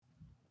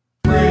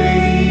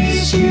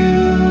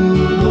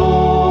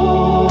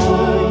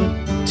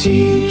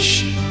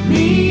Teach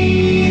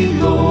me,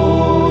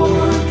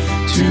 Lord,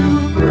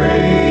 to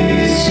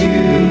praise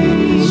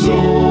you,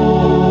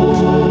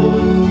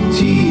 Lord.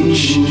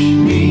 Teach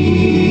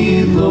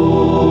me,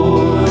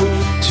 Lord,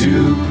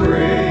 to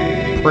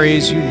praise.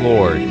 Praise You,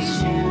 Lord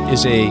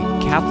is a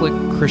Catholic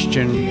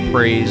Christian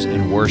praise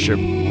and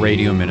worship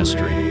radio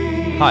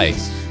ministry. Hi,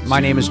 my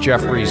name is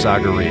Jeffrey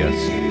Zacharias.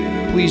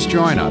 Please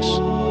join us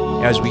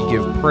as we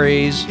give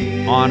praise,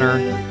 honor,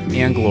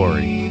 and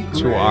glory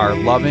to our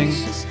loving,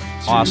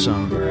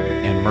 awesome,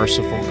 and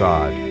merciful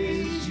God.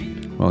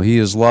 Well, He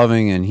is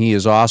loving, and He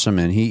is awesome,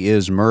 and He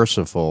is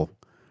merciful.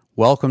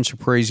 Welcome to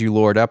Praise You,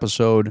 Lord,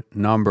 episode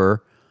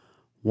number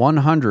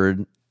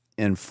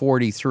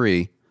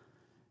 143.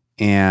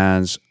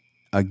 And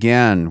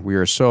again, we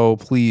are so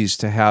pleased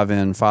to have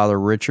in Father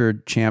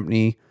Richard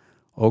Champney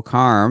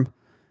O'Carm,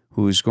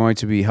 who's going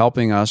to be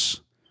helping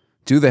us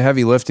do the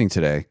heavy lifting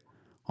today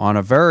on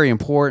a very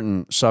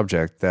important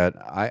subject that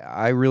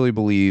I really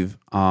believe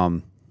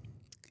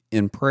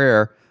in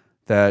prayer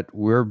that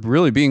we're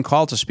really being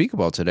called to speak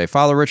about today.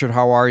 Father Richard,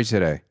 how are you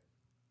today?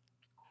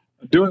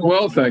 Doing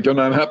well, thank you,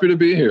 and I'm happy to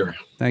be here.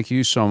 Thank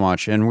you so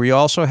much. And we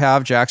also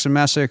have Jackson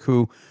Messick,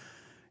 who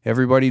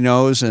everybody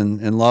knows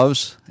and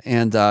loves,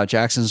 and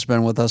Jackson's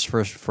been with us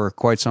for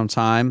quite some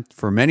time,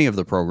 for many of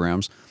the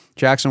programs.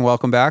 Jackson,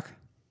 welcome back.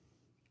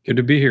 Good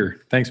to be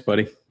here. Thanks,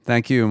 buddy.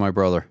 Thank you, my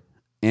brother.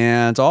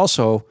 And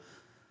also,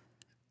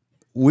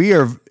 we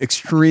are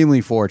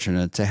extremely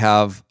fortunate to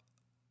have,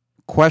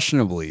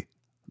 questionably,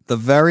 the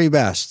very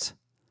best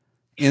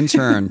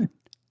intern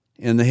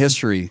in the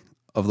history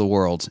of the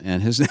world.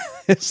 And his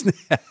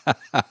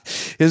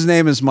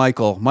name is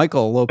Michael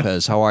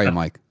Lopez. How are you,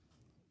 Mike?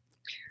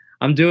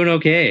 I'm doing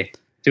okay.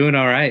 Doing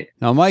all right.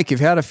 Now, Mike, you've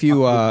had a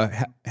few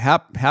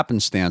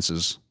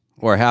happenstances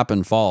or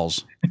happen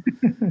falls.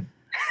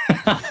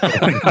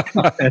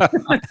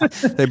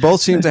 They both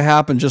seem to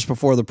happen just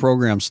before the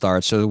program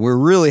starts, so we're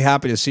really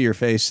happy to see your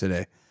face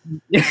today.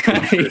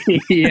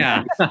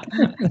 Yeah.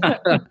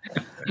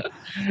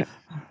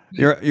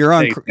 You're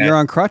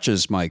on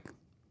crutches, Mike.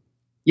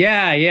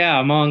 Yeah,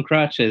 I'm on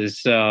crutches,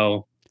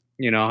 so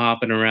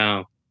hopping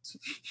around.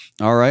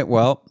 All right.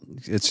 Well,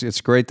 it's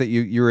great that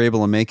you were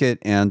able to make it.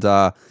 And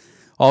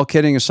all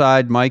kidding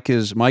aside,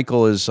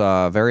 Michael is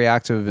very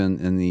active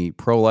in the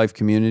pro-life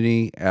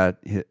community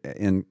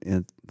in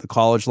the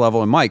college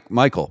level. And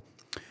Michael,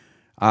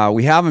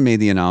 we haven't made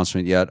the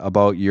announcement yet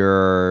about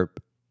your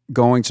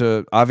going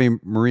to Ave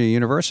Maria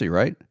University,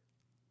 right?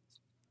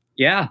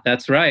 Yeah,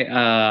 that's right.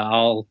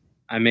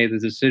 I made the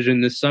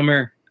decision this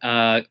summer.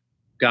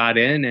 Got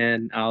in,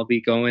 and I'll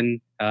be going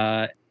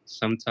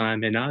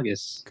sometime in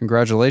August.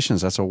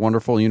 Congratulations. That's a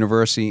wonderful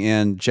university.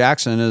 And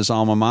Jackson is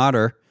alma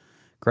mater,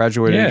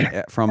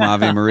 graduated from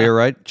Ave Maria,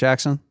 right,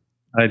 Jackson?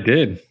 I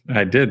did.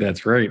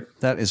 That's right.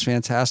 That is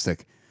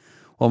fantastic.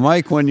 Well,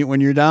 Mike, when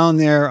you're down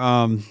there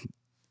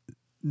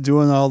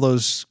doing all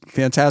those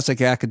fantastic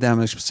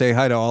academics, say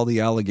hi to all the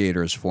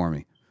alligators for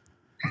me.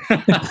 From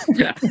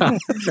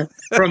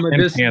a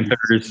distance.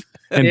 Panthers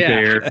and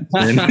bears.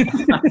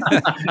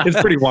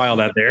 It's pretty wild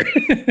out there.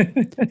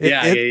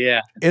 Yeah.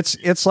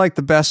 It's like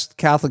the best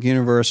Catholic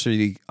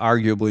university,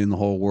 arguably, in the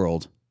whole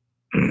world,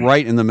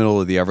 right in the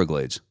middle of the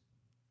Everglades.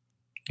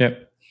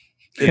 Yep.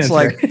 It's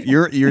like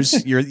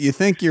you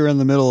think you're in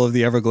the middle of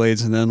the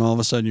Everglades, and then all of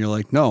a sudden you're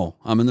like, no,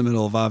 I'm in the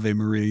middle of Ave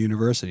Maria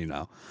University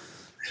now.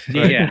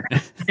 Right? Yeah,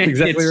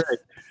 exactly right.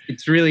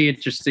 It's really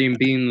interesting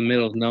being in the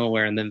middle of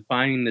nowhere and then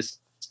finding this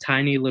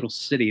tiny little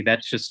city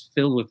that's just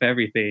filled with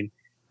everything,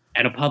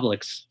 and a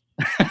Publix.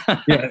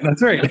 Yeah,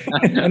 that's right.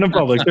 And a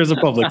Publix. There's a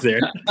Publix there.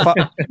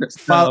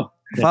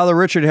 Father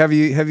Richard, have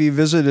you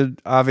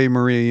visited Ave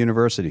Maria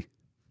University?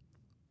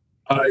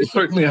 I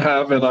certainly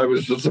have, and I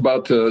was just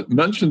about to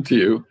mention to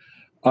you,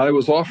 I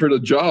was offered a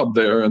job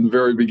there in the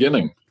very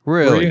beginning.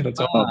 Really? That's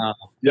awesome.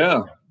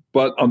 Yeah,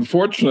 but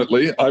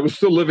unfortunately, I was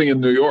still living in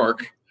New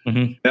York,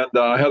 and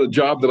I had a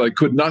job that I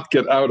could not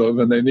get out of,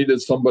 and they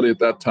needed somebody at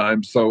that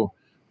time, so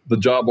the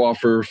job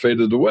offer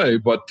faded away.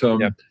 But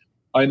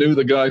I knew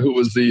the guy who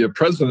was the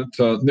president,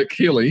 Nick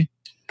Healy.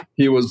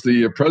 He was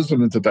the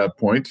president at that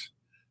point,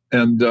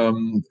 and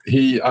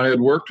I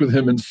had worked with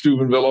him in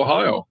Steubenville,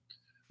 Ohio,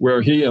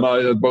 where he and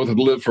I had both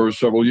lived for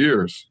several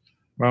years.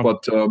 Wow.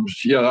 But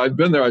I've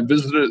been there. I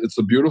visited it. It's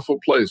a beautiful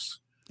place.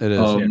 It is.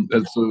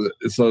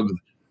 It's a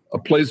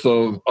place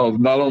of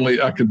not only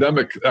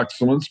academic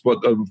excellence,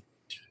 but of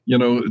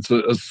it's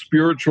a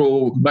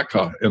spiritual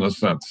mecca in a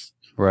sense.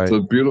 Right. It's a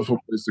beautiful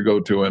place to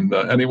go to, and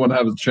anyone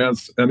has a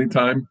chance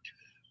anytime.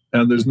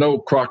 And there's no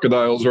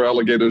crocodiles or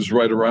alligators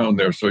right around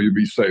there, so you'd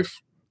be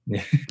safe.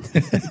 Maybe,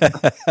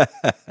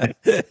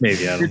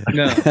 I don't know.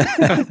 No.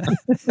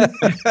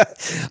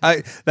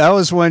 That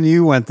was when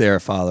you went there,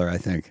 Father, I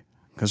think.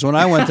 Because when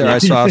I went there, I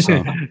saw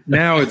some.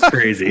 Now it's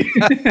crazy.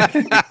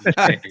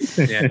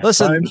 Yeah.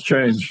 Listen, times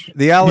change.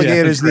 The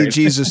alligators need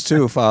Jesus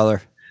too,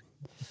 Father.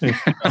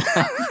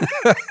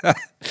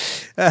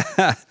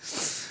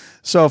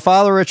 So,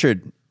 Father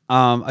Richard,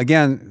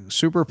 Again,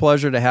 super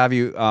pleasure to have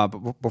you.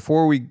 But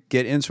before we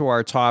get into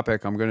our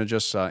topic, I'm going to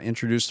just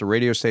introduce the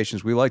radio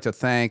stations. We like to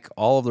thank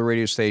all of the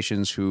radio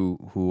stations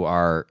who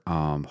are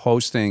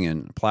hosting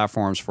and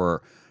platforms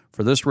for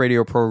this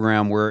radio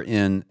program. We're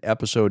in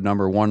episode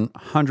number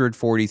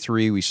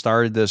 143. We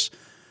started this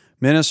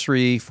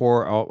ministry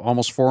for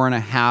almost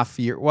 4.5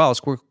 years. Well,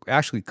 we're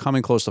actually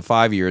coming close to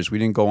 5 years. We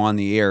didn't go on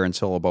the air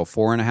until about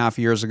 4.5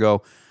 years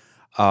ago.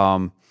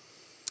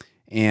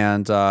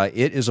 And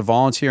it is a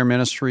volunteer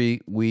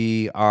ministry.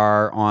 We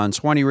are on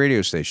 20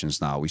 radio stations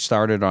now. We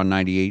started on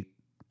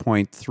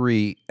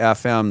 98.3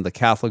 FM, the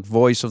Catholic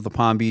Voice of the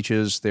Palm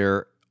Beaches.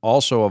 They're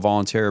also a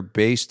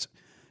volunteer-based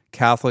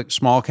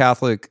small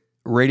Catholic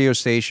radio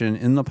station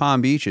in the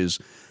Palm Beaches,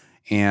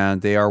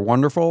 and they are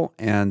wonderful,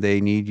 and they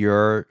need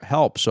your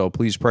help. So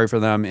please pray for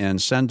them and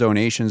send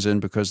donations in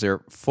because they're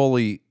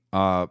fully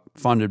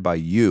funded by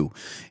you.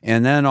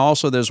 And then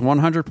also there's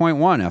 100.1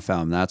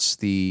 FM. That's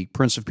the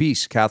Prince of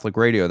Peace Catholic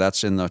Radio.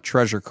 That's in the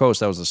Treasure Coast.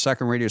 That was the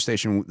second radio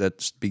station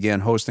that began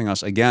hosting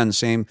us. Again,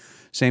 same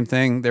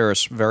thing. They're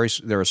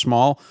a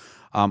small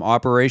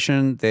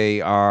operation.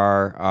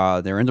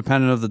 They're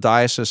independent of the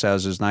diocese,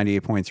 as is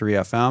 98.3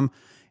 FM,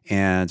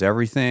 and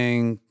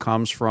everything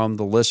comes from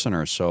the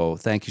listener. So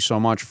thank you so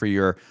much for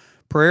your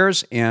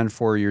prayers and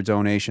for your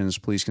donations.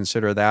 Please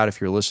consider that if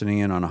you're listening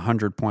in on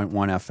 100.1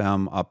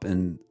 FM up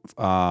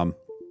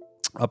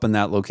in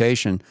that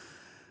location,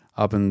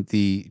 up in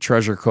the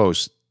Treasure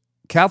Coast.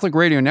 Catholic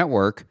Radio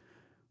Network,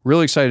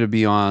 really excited to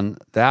be on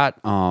that.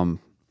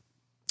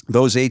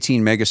 Those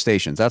 18 mega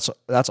stations.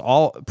 That's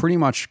all pretty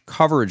much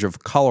coverage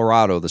of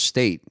Colorado, the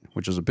state,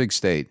 which is a big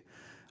state.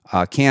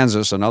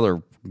 Kansas,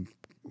 another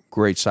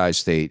great size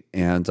state,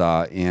 and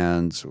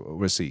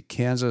let's see,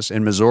 Kansas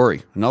and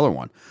Missouri, another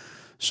one.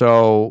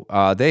 So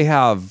they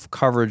have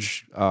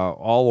coverage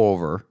all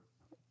over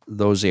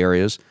those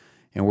areas,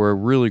 and we're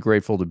really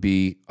grateful to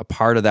be a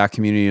part of that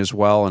community as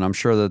well. And I'm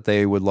sure that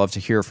they would love to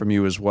hear from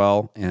you as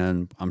well,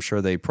 and I'm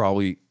sure they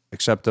probably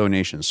accept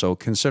donations. So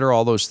consider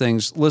all those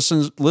things.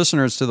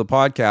 Listeners to the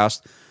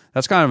podcast,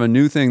 that's kind of a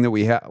new thing that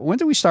we have. When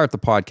did we start the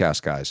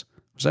podcast, guys?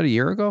 Was that a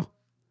year ago?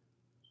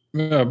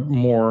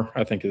 More,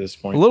 I think, at this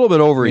point. A little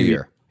bit over a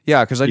year.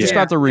 Yeah, because I just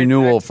got the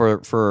renewal for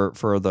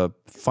the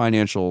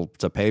financial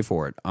to pay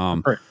for it.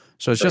 Right.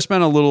 So it's just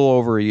been a little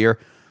over a year.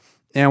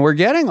 And we're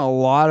getting a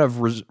lot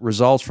of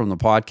results from the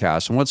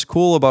podcast. And what's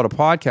cool about a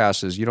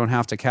podcast is you don't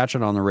have to catch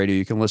it on the radio.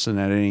 You can listen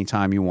at any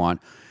time you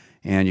want.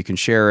 And you can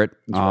share it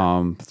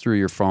through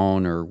your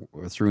phone or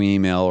through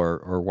email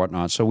or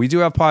whatnot. So we do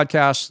have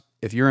podcasts.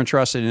 If you're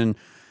interested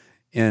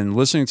in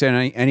listening to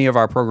any of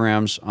our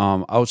programs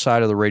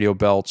outside of the radio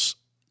belts,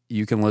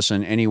 you can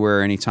listen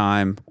anywhere,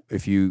 anytime.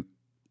 If you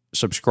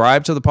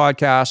subscribe to the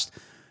podcast,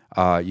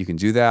 you can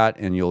do that,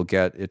 and you'll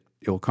get it.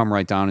 It'll come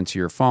right down into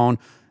your phone.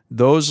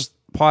 Those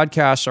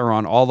podcasts are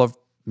on all the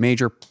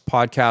major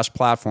podcast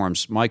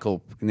platforms.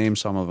 Michael, name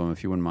some of them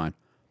if you wouldn't mind.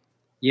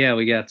 Yeah,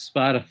 we got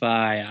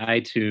Spotify,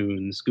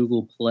 iTunes,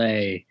 Google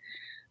Play,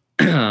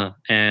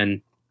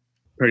 and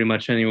pretty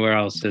much anywhere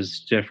else, as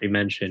Jeffrey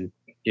mentioned.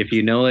 If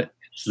you know it,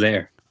 it's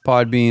there.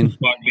 Podbean.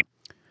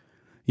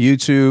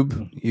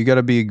 YouTube. You got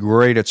to be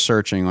great at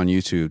searching on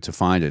YouTube to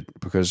find it,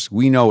 because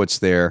we know it's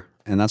there,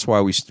 and that's why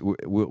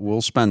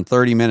we'll spend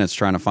 30 minutes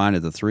trying to find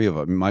it, the three of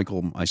us,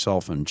 Michael,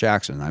 myself, and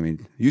Jackson. I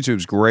mean,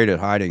 YouTube's great at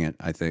hiding it,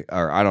 I think,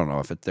 or I don't know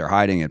if they're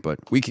hiding it, but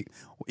we can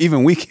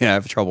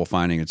have trouble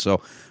finding it.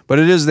 So, but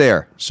it is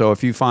there. So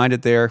if you find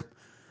it there,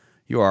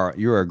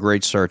 you're a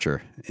great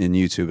searcher in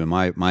YouTube, in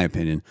my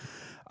opinion.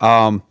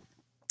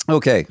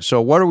 Okay,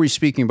 so what are we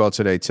speaking about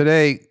today?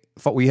 Today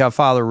we have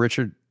Father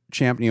Richard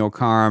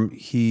Champney-O'Carm.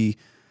 He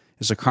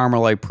is a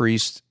Carmelite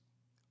priest.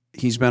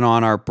 He's been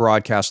on our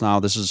broadcast now.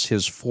 This is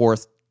his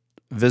fourth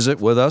visit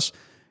with us.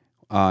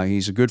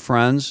 He's a good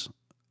friend,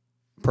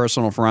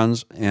 personal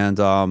friends, and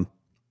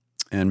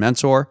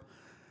mentor.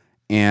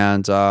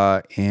 And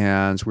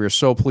we're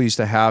so pleased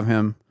to have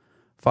him.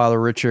 Father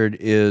Richard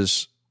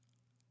is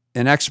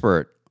an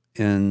expert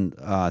in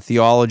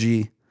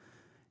theology,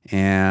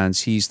 and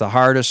he's the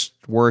hardest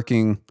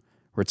working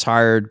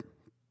retired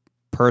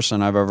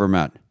person I've ever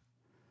met.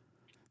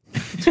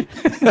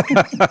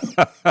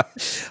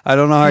 I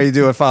don't know how you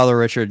do it, Father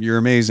Richard. You're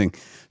amazing.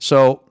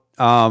 So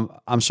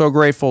I'm so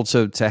grateful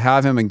to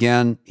have him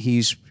again.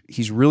 He's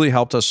really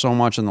helped us so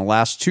much in the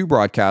last two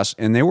broadcasts,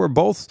 and they were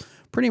both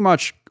pretty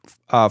much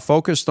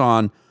focused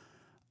on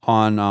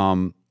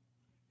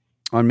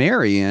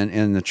Mary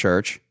and the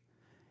church,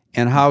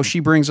 and how she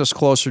brings us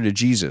closer to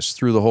Jesus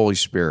through the Holy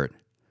Spirit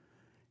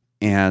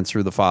and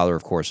through the Father,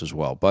 of course, as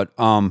well. But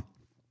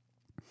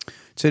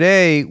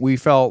today we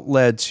felt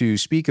led to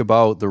speak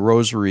about the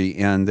Rosary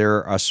and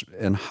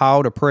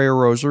how to pray a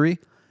Rosary,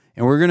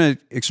 and we're going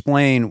to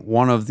explain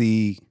one of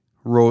the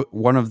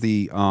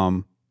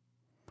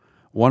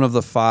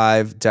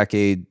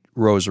 5-decade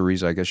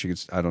rosaries. I guess you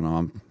could. I don't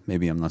know.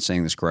 Maybe I'm not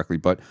saying this correctly,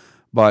 but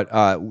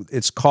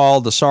it's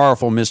called the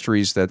Sorrowful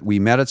Mysteries that we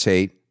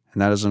meditate,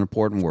 and that is an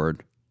important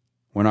word.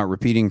 We're not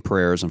repeating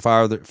prayers, and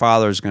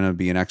Father is going to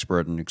be an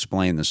expert and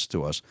explain this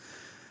to us.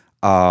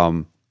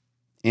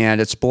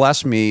 And it's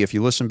blessed me. If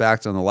you listen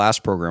back to the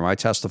last program, I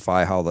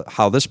testify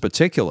how this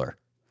particular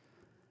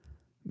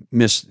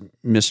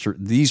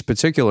these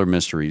particular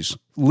mysteries,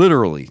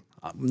 literally,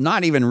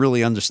 not even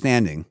really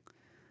understanding,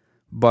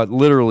 but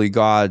literally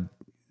God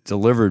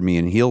delivered me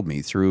and healed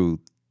me through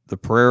the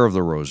prayer of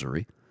the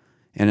Rosary,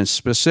 and it's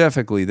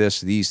specifically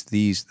this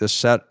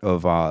set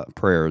of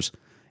prayers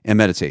and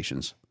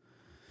meditations.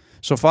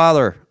 So,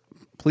 Father,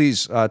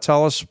 please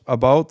tell us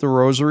about the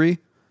Rosary,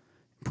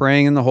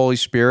 praying in the Holy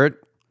Spirit,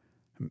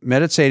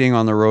 meditating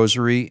on the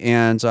Rosary,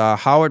 and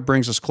how it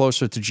brings us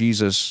closer to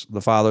Jesus,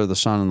 the Father, the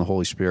Son, and the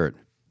Holy Spirit.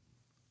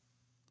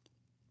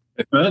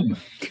 Amen.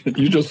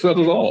 You just said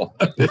it all.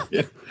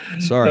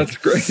 Sorry. That's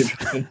great.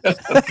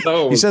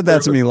 No, you said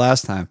that to me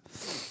last time.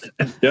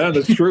 Yeah,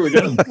 that's true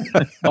again.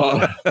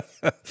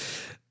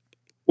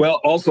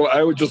 Well, also,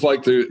 I would just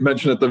like to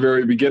mention at the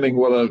very beginning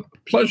what a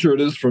pleasure it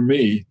is for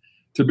me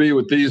to be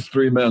with these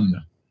three men.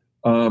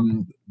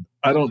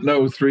 I don't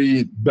know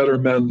three better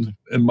men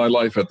in my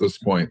life at this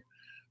point.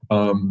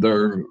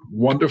 They're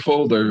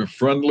wonderful. They're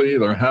friendly.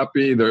 They're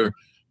happy. They're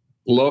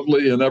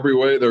lovely in every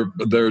way.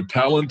 They're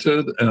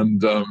talented,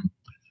 and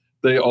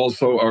they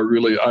also are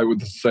really, I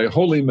would say,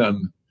 holy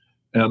men.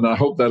 And I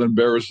hope that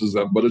embarrasses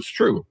them, but it's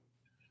true.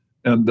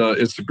 And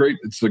it's a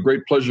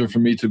great pleasure for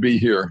me to be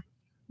here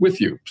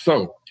with you.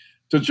 So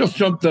to just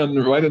jump then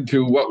right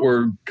into what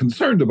we're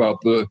concerned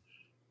about, the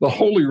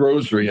Holy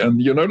Rosary.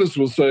 And you notice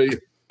we'll say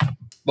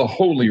the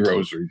Holy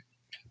Rosary,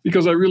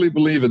 because I really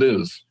believe it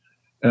is.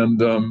 And,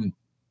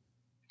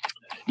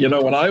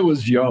 when I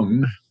was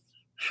young,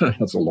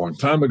 that's a long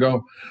time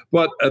ago,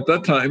 but at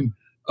that time,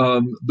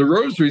 the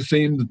Rosary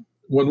seemed,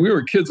 when we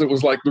were kids, it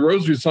was like the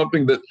Rosary is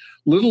something that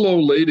little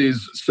old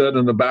ladies said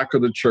in the back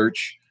of the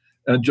church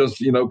and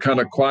just, kind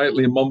of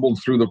quietly mumbled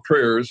through the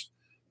prayers.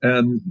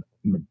 And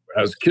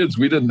as kids,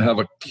 we didn't have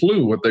a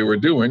clue what they were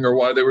doing or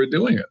why they were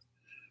doing it.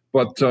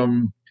 But,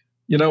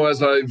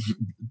 as I've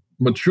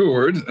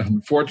matured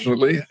and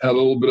fortunately had a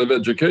little bit of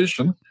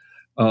education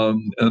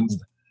and,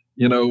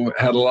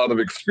 had a lot of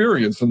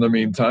experience in the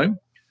meantime,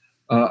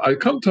 I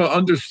come to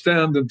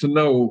understand and to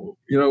know,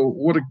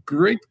 what a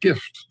great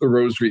gift the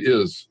Rosary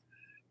is.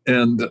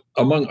 And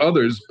among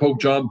others, Pope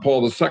John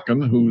Paul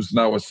II, who's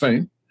now a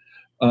saint,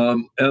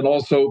 and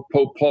also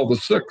Pope Paul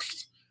VI,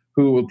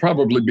 who will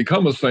probably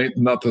become a saint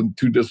in not the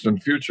too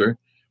distant future,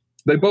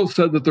 they both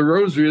said that the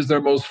Rosary is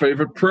their most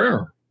favorite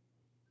prayer.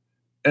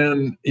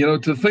 And,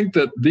 to think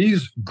that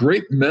these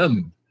great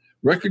men,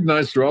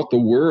 recognized throughout the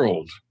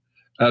world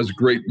as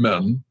great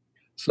men,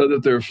 said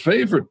that their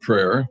favorite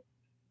prayer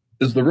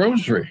is the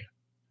Rosary.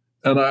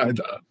 And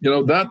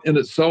that in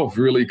itself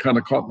really kind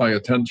of caught my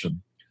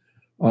attention.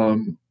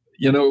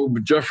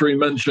 Jeffrey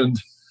mentioned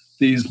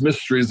these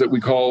mysteries that we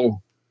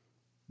call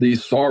the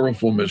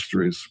sorrowful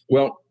mysteries.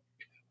 Well,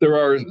 there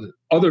are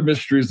other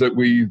mysteries that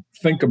we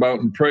think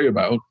about and pray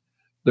about.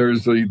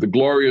 There's the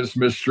glorious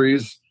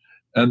mysteries,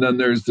 and then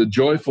there's the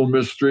joyful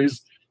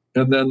mysteries,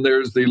 and then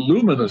there's the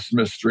luminous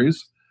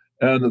mysteries,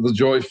 and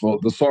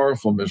the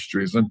sorrowful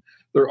mysteries. And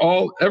they're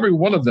all, every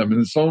one of them in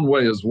its own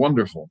way is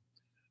wonderful.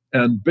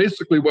 And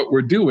basically what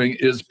we're doing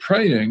is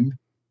praying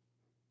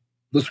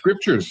the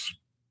scriptures.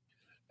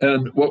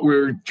 And what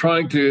we're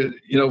trying to,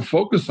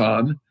 focus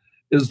on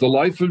is the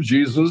life of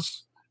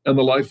Jesus and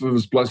the life of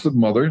his Blessed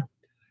Mother.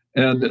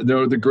 And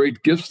the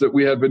great gifts that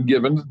we have been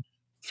given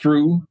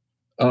through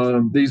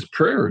these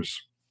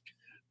prayers.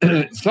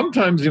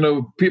 Sometimes,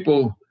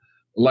 people,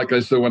 like I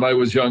said, when I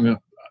was young,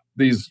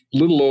 these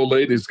little old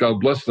ladies, God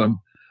bless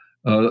them,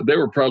 they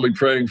were probably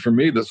praying for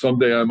me that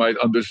someday I might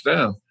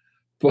understand.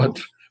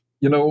 But,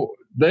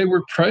 they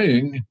were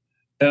praying,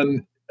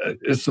 and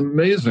it's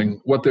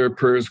amazing what their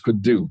prayers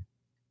could do.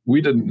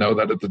 We didn't know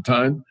that at the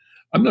time.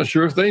 I'm not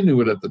sure if they knew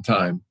it at the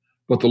time,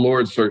 but the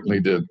Lord certainly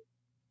did.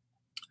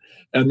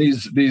 And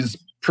these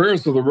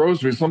prayers of the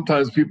Rosary,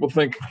 sometimes people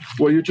think,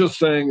 well, you're just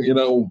saying,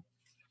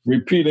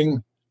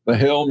 repeating the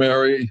Hail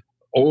Mary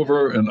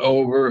over and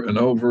over and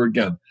over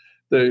again.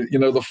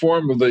 The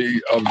form of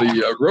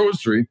the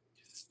Rosary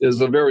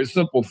is a very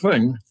simple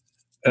thing,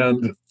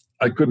 and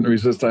I couldn't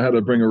resist. I had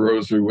to bring a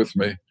Rosary with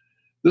me.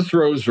 This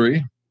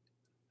Rosary,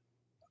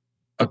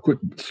 a quick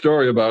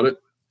story about it.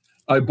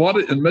 I bought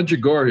it in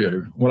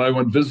Medjugorje when I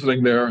went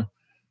visiting there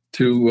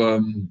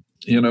to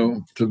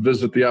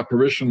visit the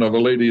apparition of a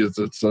lady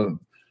that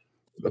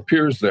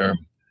appears there.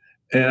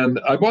 And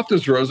I bought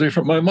this Rosary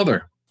from my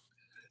mother.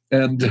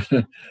 And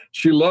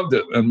she loved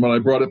it. And when I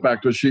brought it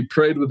back to her, she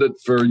prayed with it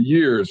for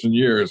years and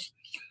years.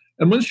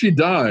 And when she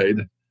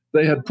died,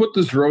 they had put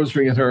this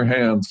Rosary in her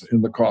hands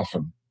in the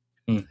coffin.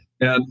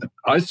 And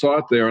I saw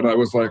it there, and I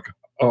was like,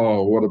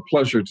 oh, what a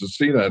pleasure to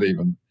see that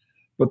even.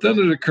 But then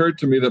it occurred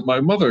to me that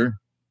my mother,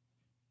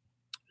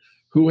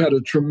 who had a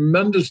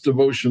tremendous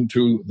devotion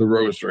to the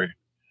Rosary,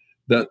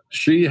 that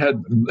she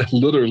had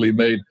literally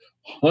made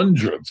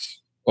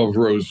hundreds of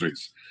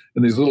rosaries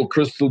and these little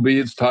crystal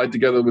beads tied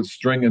together with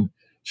string. And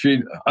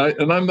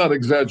I'm not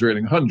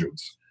exaggerating,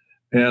 hundreds.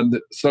 And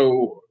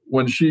so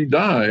when she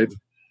died,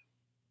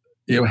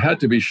 had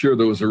to be sure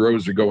there was a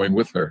rosary going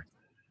with her.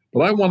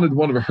 But I wanted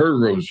one of her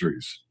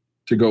rosaries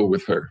to go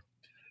with her.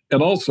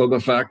 And also the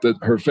fact that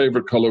her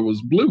favorite color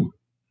was blue.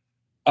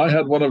 I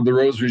had one of the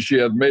rosaries she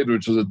had made,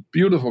 which is a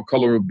beautiful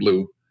color of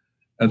blue.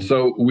 And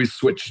so we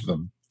switched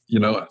them.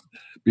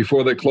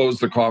 Before they closed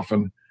the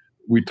coffin,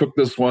 we took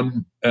this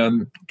one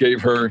and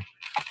gave her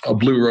a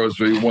blue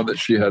rosary, one that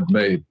she had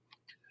made.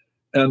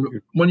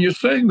 And when you're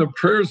saying the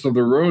prayers of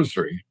the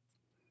rosary,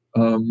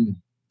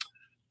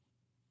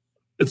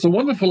 it's a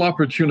wonderful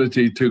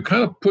opportunity to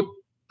kind of put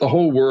the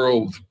whole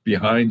world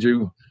behind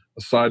you,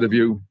 aside of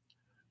you,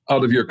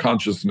 out of your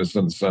consciousness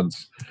in a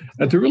sense,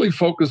 and to really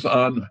focus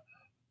on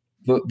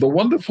the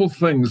wonderful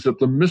things that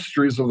the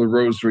mysteries of the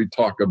rosary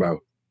talk about.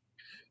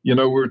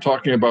 We're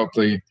talking about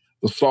the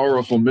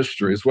sorrowful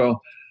mysteries.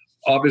 Well,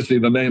 obviously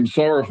the name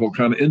sorrowful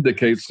kind of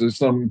indicates there's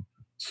some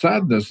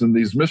sadness in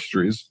these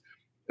mysteries.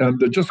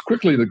 And just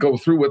quickly to go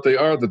through what they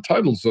are, the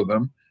titles of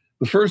them.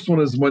 The first one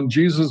is when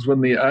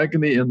the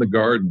agony in the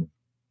garden.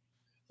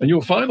 And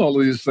you'll find all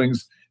of these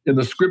things in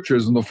the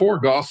scriptures, in the four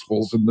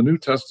gospels in the New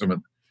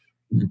Testament.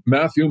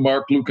 Matthew,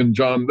 Mark, Luke, and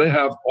John, they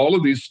have all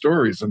of these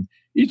stories, and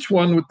each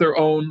one with their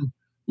own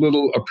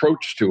little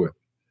approach to it.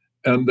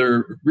 And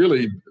they're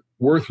really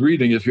worth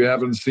reading if you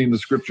haven't seen the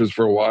scriptures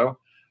for a while,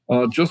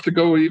 just to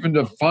go even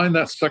to find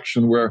that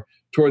section where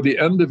toward the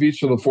end of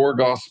each of the four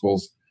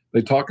gospels,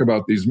 they talk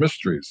about these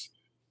mysteries.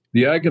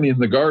 The agony in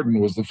the garden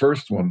was the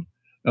first one,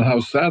 and how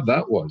sad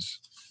that was.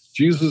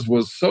 Jesus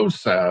was so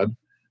sad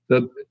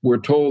that we're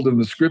told in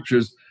the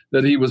scriptures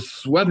that he was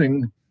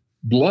sweating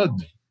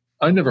blood.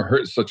 I never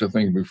heard such a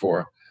thing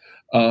before.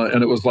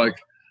 And it was like,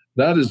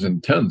 that is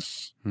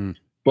intense.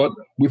 But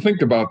we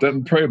think about that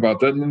and pray about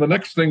that. And then the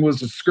next thing was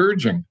the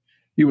scourging.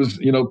 He was,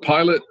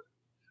 Pilate,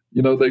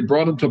 they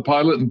brought him to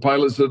Pilate, and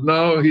Pilate said,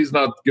 no, he's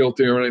not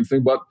guilty or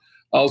anything, but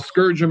I'll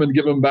scourge him and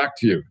give him back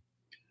to you.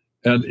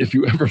 And if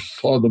you ever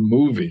saw the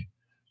movie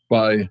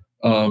by,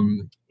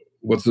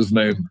 what's his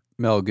name?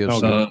 Mel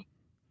Gibson.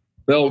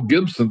 Mel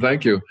Gibson,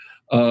 thank you.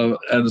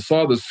 And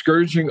saw the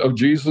scourging of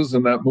Jesus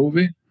in that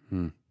movie,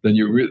 then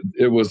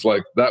it was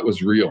like, that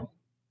was real.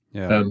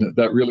 Yeah. And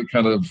that really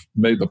kind of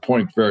made the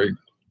point very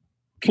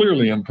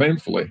clearly and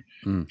painfully.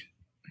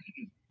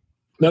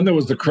 Then there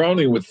was the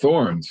crowning with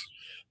thorns.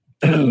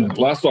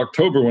 Last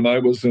October, when I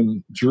was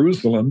in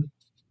Jerusalem,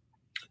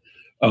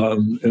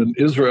 in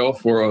Israel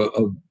for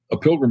a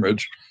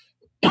pilgrimage,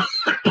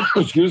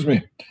 excuse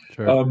me,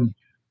 sure.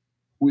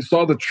 We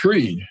saw the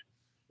tree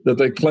that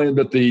they claimed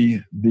that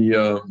the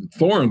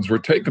thorns were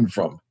taken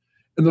from.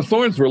 And the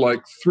thorns were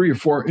like 3 or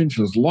 4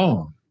 inches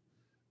long.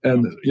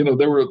 And,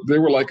 they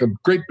were like a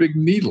great big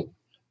needle.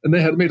 And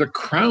they had made a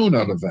crown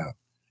out of that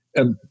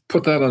and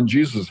put that on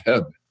Jesus'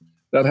 head.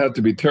 That had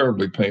to be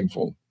terribly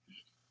painful.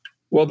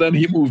 Well, then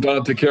he moved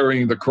on to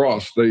carrying the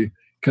cross. They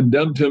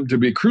condemned him to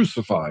be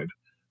crucified.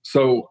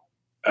 So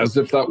as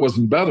if that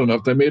wasn't bad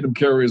enough, they made him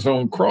carry his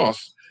own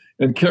cross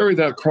and carry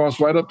that cross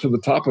right up to the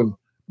top of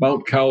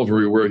Mount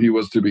Calvary where he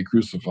was to be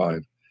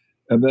crucified.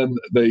 And then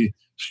they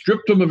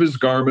stripped him of his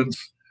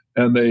garments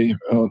and they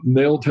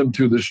nailed him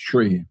to this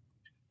tree.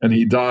 And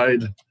he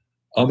died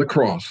on the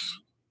cross.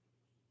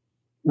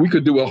 We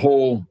could do a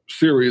whole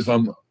series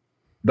on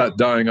that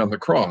dying on the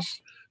cross,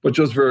 but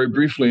just very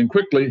briefly and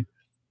quickly,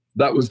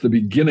 that was the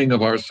beginning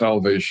of our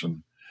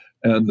salvation.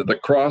 And the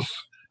cross,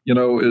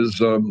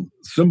 is a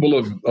symbol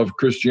of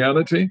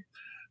Christianity.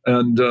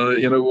 And,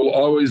 will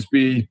always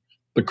be,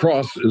 the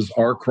cross is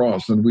our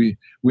cross. And we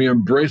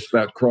embrace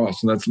that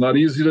cross. And that's not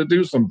easy to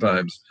do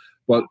sometimes,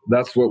 but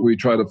that's what we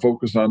try to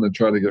focus on and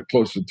try to get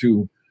closer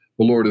to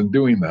the Lord in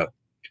doing that.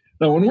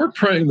 Now, when we're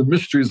praying the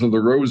mysteries of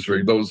the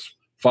rosary, those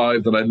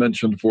 5 that I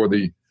mentioned for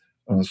the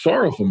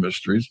sorrowful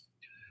mysteries,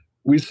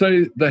 we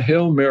say the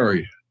Hail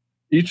Mary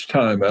each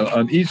time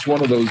on each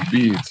one of those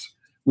beads.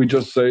 We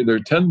just say there are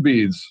 10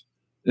 beads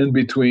in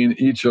between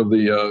each of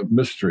the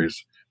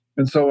mysteries.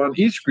 And so on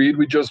each bead,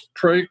 we just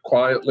pray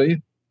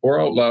quietly or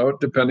out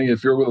loud, depending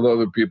if you're with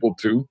other people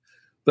too,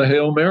 the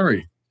Hail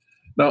Mary.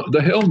 Now,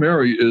 the Hail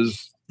Mary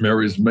is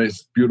Mary's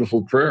most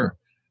beautiful prayer,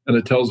 and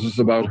it tells us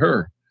about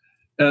her.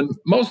 And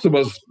most of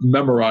us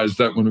memorized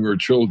that when we were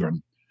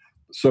children.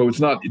 So it's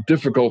not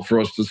difficult for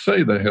us to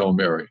say the Hail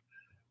Mary.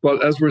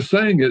 But as we're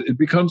saying it, it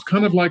becomes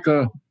kind of like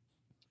a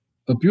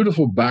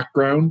beautiful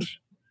background,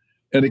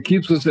 and it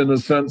keeps us, in a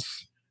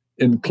sense,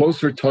 in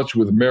closer touch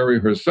with Mary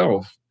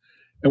herself.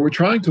 And we're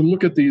trying to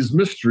look at these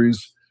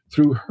mysteries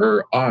through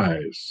her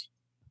eyes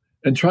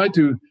and try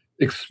to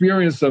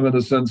experience them, in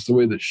a sense, the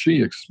way that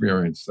she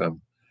experienced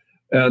them.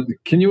 And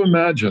can you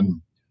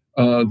imagine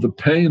the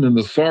pain and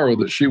the sorrow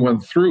that she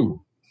went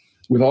through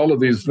with all of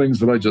these things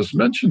that I just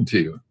mentioned to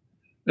you?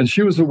 And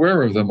she was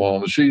aware of them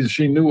all.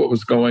 She knew what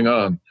was going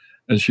on,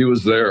 and she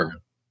was there.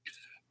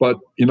 But,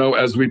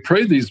 as we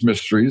pray these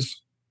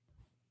mysteries,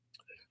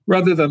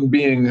 rather than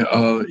being,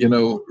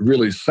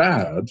 really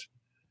sad,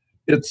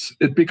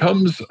 it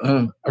becomes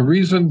a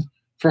reason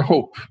for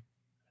hope.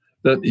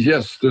 That,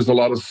 yes, there's a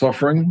lot of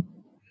suffering,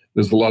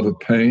 there's a lot of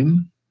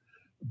pain,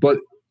 but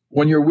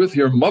when you're with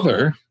your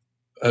mother,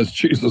 as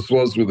Jesus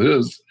was with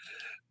his,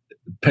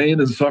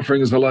 pain and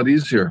suffering is a lot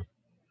easier.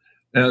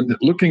 And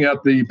looking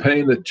at the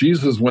pain that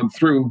Jesus went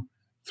through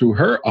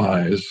her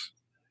eyes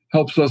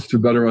helps us to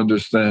better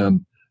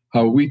understand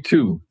how we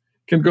too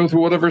can go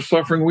through whatever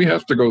suffering we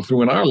have to go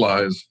through in our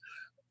lives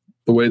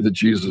the way that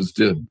Jesus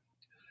did.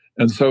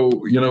 And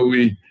so,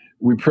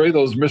 we pray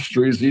those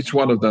mysteries, each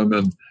one of them,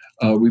 and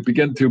we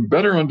begin to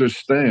better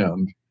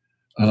understand.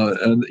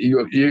 And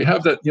you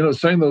have that,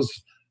 saying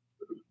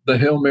the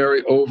Hail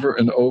Mary over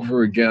and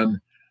over again.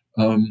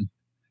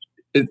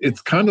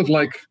 It's kind of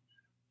like,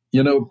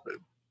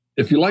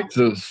 if you like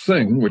to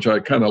sing, which I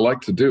kind of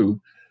like to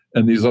do,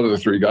 and these other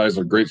three guys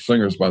are great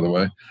singers, by the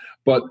way.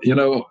 But,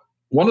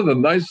 one of the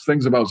nice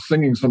things about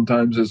singing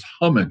sometimes is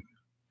humming,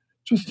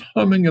 just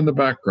humming in the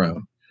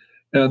background.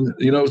 And,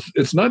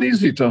 it's not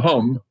easy to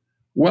hum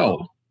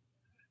well.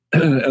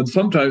 And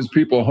sometimes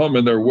people hum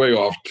and they're way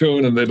off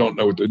tune and they don't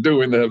know what they're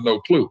doing. They have no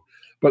clue.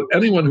 But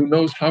anyone who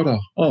knows how to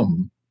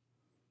hum,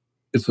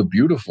 it's a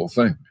beautiful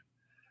thing.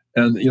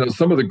 And,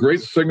 some of the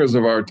great singers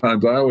of our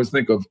times, I always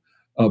think of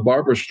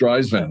Barbra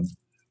Streisand,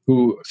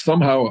 who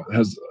somehow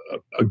has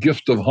a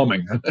gift of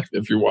humming,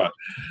 if you want,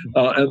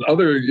 and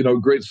other,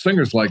 great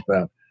singers like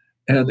that.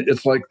 And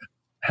it's like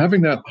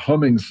having that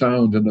humming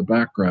sound in the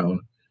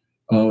background.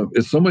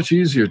 It's so much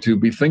easier to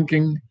be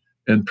thinking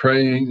and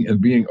praying and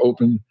being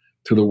open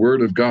to the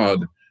Word of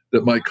God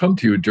that might come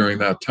to you during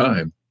that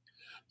time.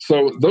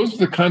 So those are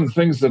the kind of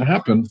things that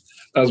happen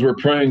as we're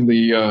praying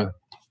the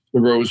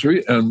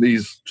Rosary and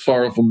these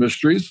sorrowful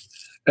mysteries.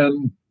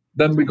 And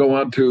then we go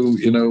on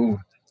to,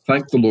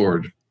 thank the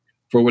Lord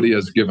for what He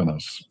has given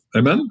us.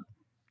 Amen?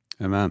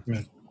 Amen.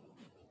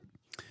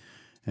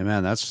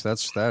 Amen.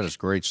 That is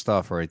great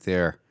stuff right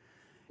there.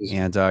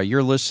 And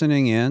you're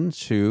listening in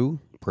to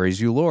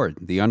Praise You, Lord,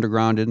 the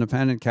underground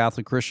independent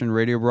Catholic Christian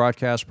radio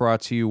broadcast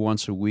brought to you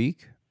once a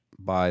week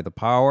by the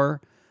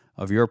power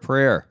of your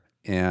prayer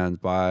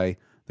and by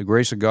the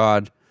grace of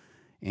God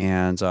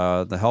and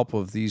the help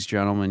of these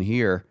gentlemen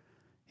here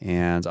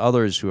and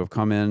others who have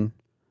come in,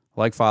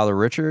 like Father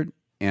Richard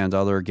and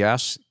other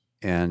guests,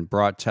 and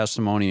brought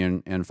testimony.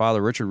 And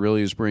Father Richard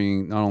really is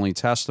bringing not only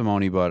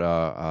testimony, but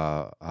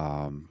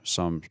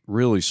some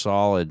really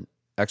solid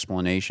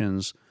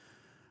explanations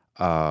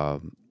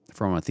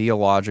from a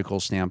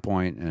theological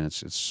standpoint. And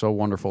it's so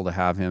wonderful to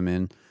have him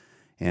in.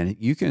 And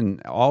you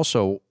can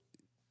also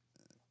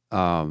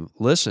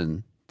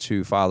listen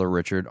to Father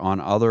Richard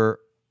on other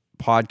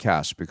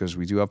podcasts, because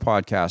we do have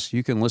podcasts.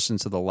 You can listen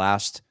to the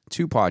last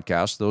two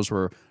podcasts. Those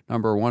were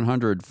number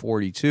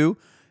 142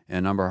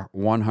 and number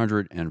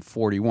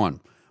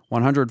 141.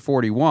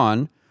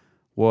 141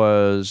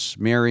 was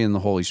Mary and the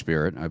Holy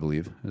Spirit, I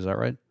believe. Is that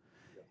right?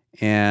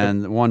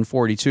 And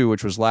 142,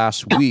 which was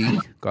last week,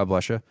 God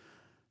bless you,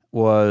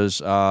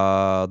 was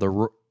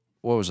what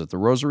was it? The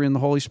Rosary and the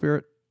Holy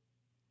Spirit?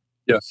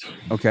 Yes.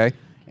 Okay.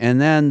 And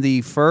then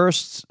the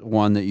first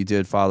one that you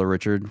did, Father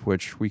Richard,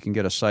 which we can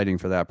get a sighting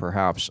for that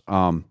perhaps.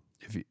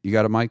 If you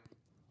got it, Mike?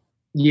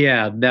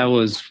 Yeah, that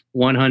was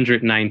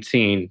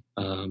 119,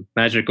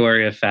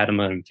 Medjugorje,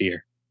 Fatima, and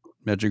Fear.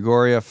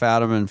 Medjugorje,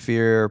 Fatima, and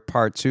Fear,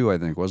 part 2, I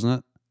think,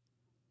 wasn't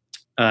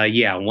it?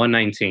 Yeah,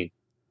 119,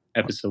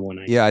 episode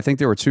 119. Yeah, I think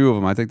there were 2 of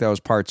them. I think that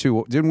was part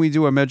 2. Didn't we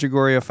do a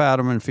Medjugorje,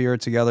 Fatima, and Fear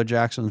together,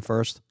 Jackson,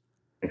 first?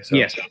 So.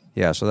 Yes.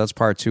 Yeah, so that's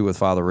part 2 with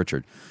Father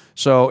Richard.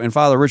 So, and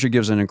Father Richard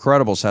gives an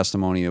incredible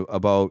testimony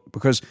about,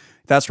 because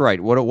that's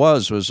right, what it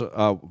was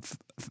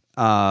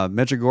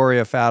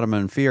Medjugorje, Fatima,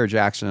 and Fear.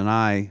 Jackson and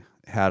I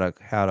had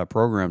a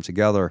program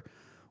together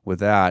with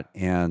that,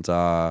 and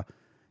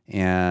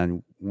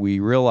we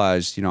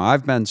realized,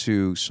 I've been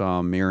to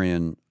some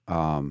Marian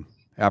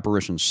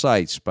apparition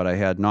sites, but I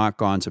had not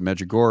gone to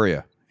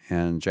Medjugorje,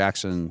 and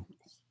Jackson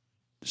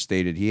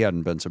stated he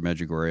hadn't been to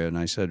Medjugorje, and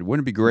I said,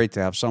 wouldn't it be great to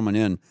have someone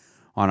in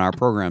on our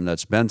program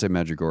that's been to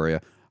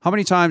Medjugorje? How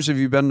many times have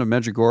you been to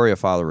Medjugorje,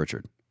 Father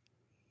Richard?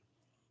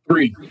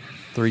 3.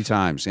 3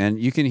 times. And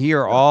you can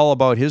hear all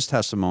about his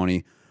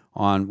testimony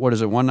on,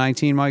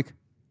 119, Mike?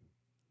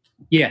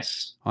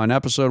 Yes. On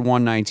episode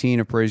 119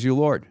 of Praise You,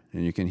 Lord.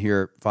 And you can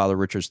hear Father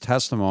Richard's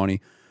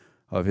testimony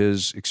of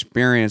his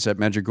experience at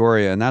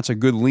Medjugorje. And that's a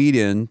good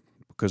lead-in,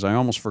 because I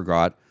almost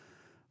forgot.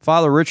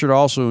 Father Richard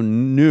also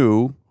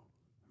knew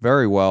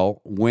very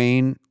well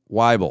Wayne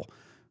Weibel,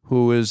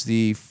 who is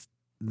the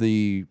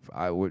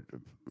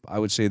I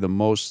would say the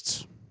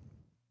most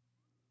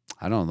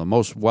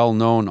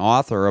well-known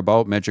author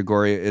about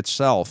Medjugorje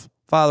itself.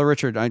 Father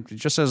Richard,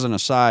 just as an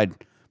aside,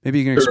 maybe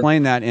you can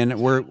explain that, and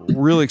we're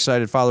really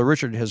excited. Father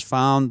Richard has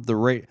found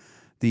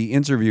the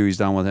interview he's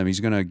done with him. He's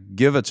going to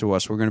give it to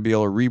us. We're going to be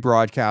able to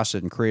rebroadcast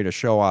it and create a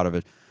show out of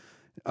it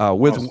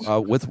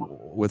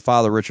with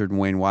Father Richard and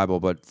Wayne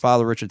Weibel. But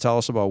Father Richard, tell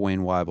us about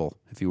Wayne Weibel,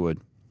 if you would.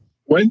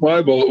 Wayne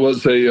Weibel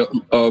was a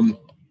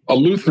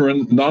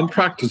Lutheran,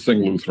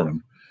 non-practicing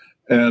Lutheran.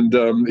 And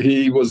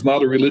he was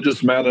not a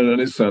religious man in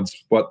any sense,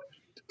 but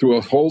through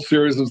a whole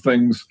series of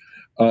things,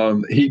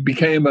 he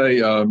became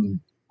a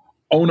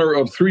owner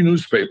of 3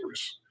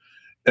 newspapers.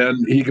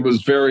 And he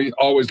was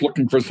always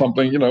looking for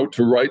something,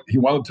 to write. He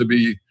wanted to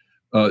be,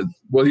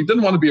 he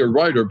didn't want to be a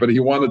writer, but he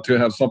wanted to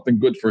have something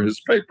good for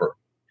his paper.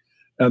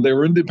 and they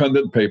were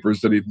independent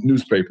papers,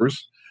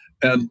 newspapers,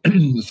 and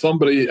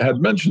somebody had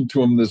mentioned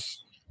to him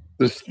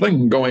this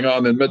thing going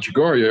on in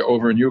Medjugorje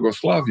over in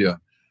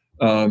Yugoslavia,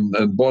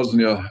 and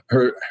Bosnia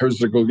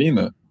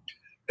Herzegovina,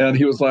 and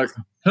he was like,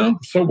 "Huh,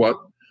 so what?"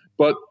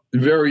 But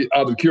very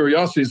out of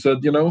curiosity,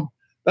 said,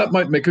 that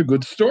might make a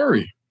good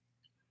story.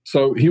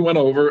 So he went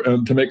over,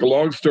 and to make a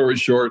long story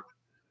short,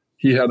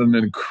 he had an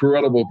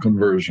incredible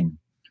conversion.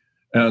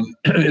 And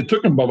it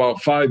took him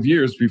about 5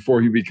 years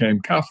before he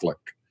became Catholic,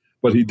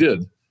 but he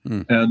did.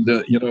 And,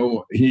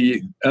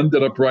 he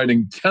ended up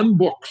writing 10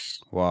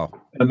 books. Wow.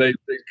 And they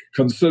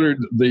considered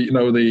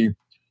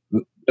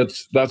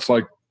that's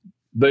like,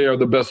 they are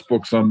the best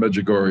books on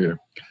Medjugorje.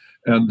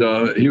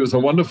 And he was a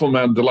wonderful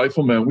man,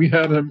 delightful man. We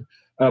had him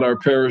at our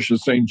parish of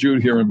St.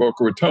 Jude here in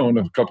Boca Raton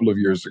a couple of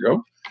years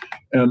ago.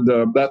 And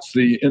that's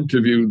the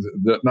interview,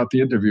 not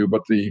the interview,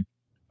 but the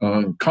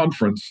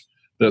conference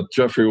that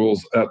Jeffrey will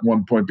at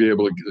one point be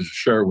able to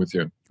share with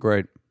you.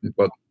 Great.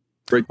 But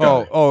great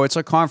guy. Oh, it's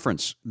a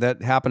conference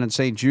that happened in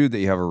St. Jude that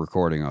you have a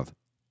recording of.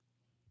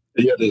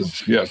 Yeah, it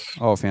is, yes.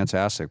 Oh,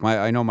 fantastic.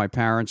 I know my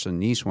parents and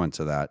niece went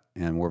to that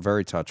and were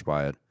very touched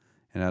by it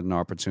and had an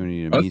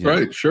opportunity to meet him. That's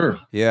right, sure.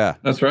 Yeah.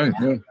 That's right,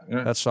 yeah.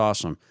 That's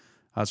awesome.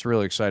 That's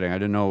really exciting. I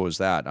didn't know it was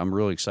that. I'm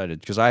really excited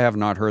because I have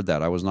not heard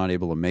that. I was not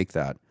able to make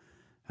that.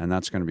 And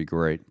that's going to be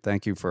great.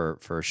 Thank you for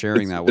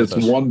sharing that with us.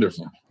 It's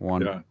wonderful.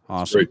 Yeah,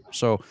 awesome.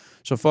 So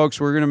folks,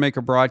 we're going to make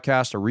a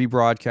broadcast, a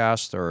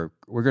rebroadcast, or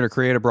we're going to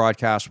create a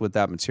broadcast with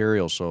that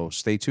material. So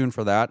stay tuned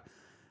for that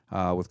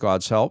with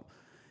God's help.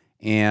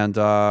 And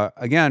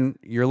again,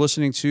 you're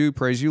listening to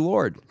Praise You,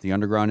 Lord, the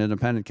underground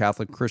independent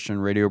Catholic Christian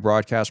radio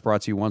broadcast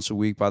brought to you once a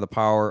week by the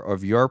power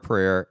of your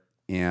prayer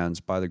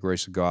and by the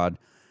grace of God.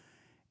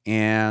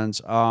 And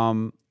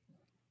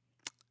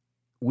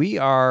we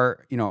are,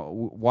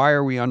 why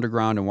are we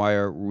underground and why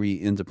are we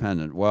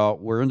independent? Well,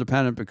 we're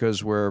independent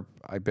because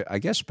I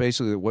guess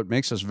basically what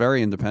makes us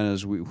very independent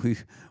is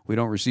we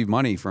don't receive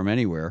money from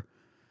anywhere.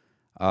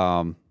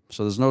 So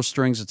there's no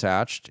strings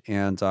attached,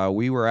 and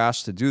we were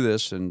asked to do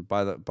this, and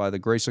by the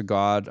grace of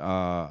God,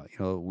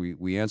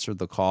 we answered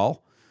the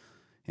call,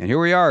 and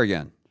here we are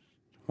again,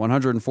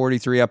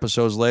 143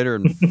 episodes later,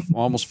 and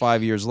almost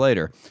 5 years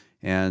later.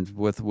 And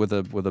with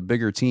a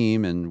bigger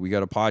team, and we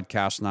got a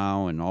podcast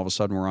now, and all of a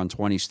sudden we're on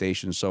 20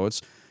 stations. So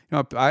it's,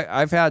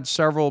 I've had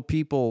several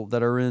people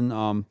that are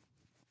in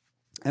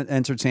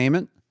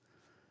entertainment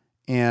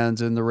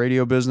and in the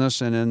radio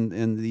business and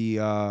in the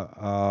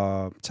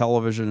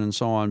television and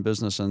so on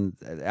business, and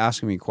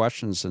asking me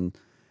questions, and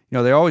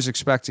they always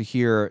expect to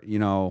hear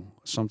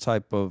some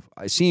type of.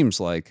 It seems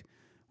like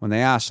when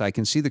they ask, I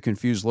can see the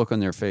confused look on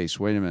their face.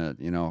 Wait a minute,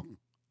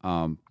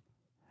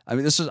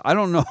 I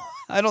don't know.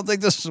 I don't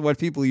think this is what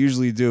people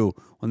usually do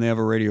when they have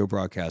a radio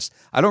broadcast.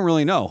 I don't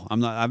really know.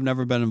 I've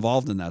never been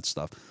involved in that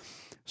stuff.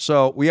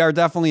 So we are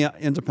definitely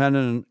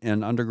independent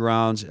and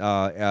underground,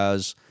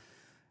 as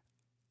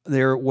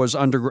there was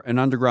an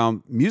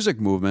underground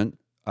music movement.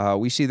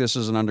 We see this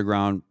as an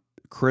underground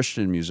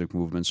Christian music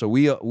movement. So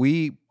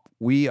we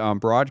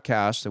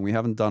broadcast, and we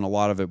haven't done a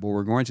lot of it, but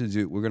we're going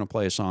to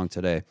play a song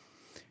today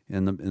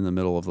in the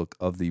middle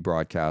of the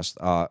broadcast.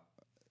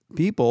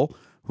 People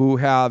who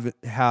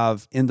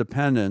have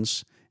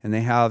independence, and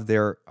they have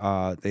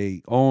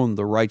they own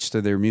the rights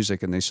to their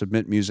music, and they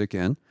submit music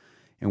in,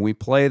 and we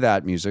play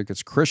that music.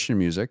 It's Christian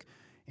music,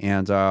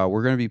 and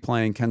we're going to be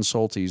playing Ken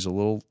Soltis a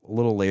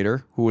little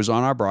later, who was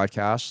on our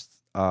broadcast.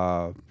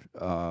 I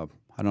don't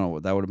know,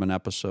 that would have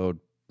been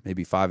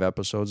maybe 5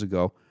 episodes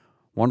ago.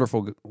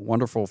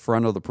 Wonderful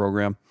friend of the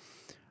program.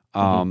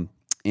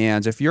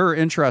 And if you're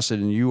interested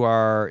and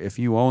if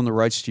you own the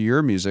rights to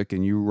your music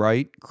and you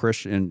write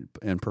Christian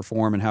and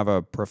perform and have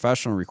a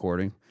professional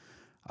recording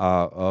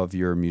of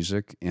your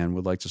music and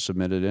would like to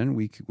submit it in,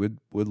 we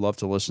would love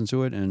to listen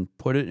to it and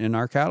put it in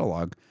our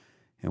catalog.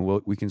 And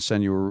we can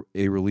send you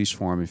a release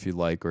form if you'd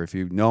like, or if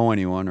you know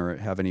anyone or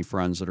have any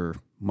friends that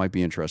might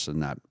be interested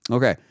in that.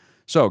 Okay,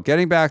 so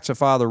getting back to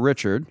Father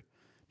Richard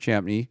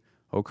Champney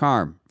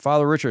O'Carm.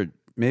 Father Richard,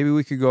 maybe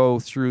we could go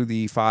through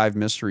the 5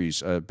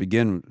 mysteries,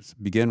 begin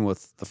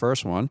with the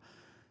first one,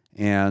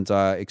 and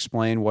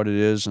explain what it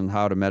is and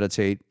how to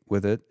meditate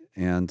with it,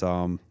 and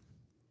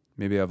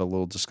maybe have a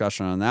little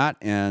discussion on that,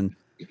 and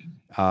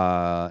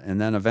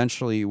then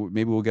eventually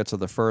maybe we'll get to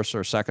the first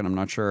or second. I'm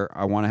not sure.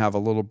 I want to have a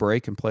little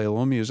break and play a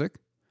little music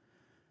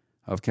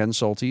of Ken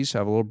Soltis.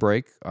 Have a little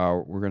break.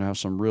 We're going to have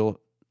some real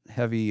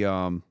heavy,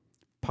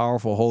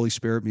 powerful Holy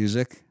Spirit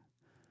music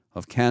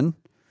of Ken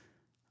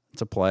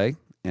to play.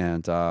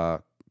 And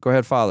go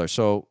ahead, Father.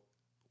 So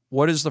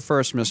what is the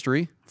first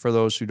mystery, for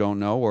those who don't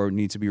know or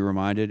need to be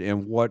reminded,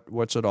 and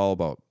what's it all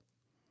about?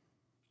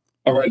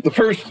 All right. The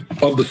first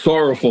of the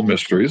sorrowful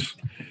mysteries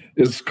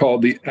is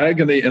called the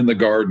agony in the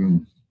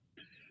garden.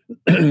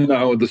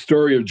 Now, the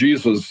story of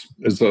Jesus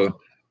is a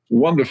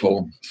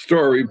wonderful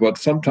story, but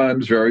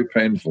sometimes very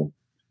painful.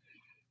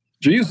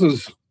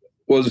 Jesus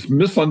was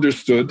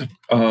misunderstood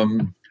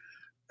and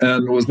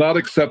was not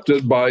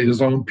accepted by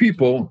his own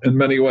people in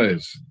many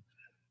ways.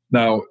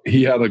 Now,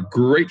 he had a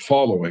great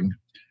following,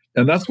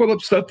 And that's what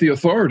upset the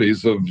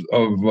authorities of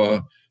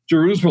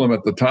Jerusalem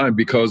at the time,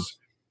 because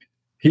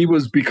he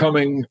was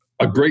becoming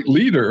a great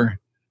leader,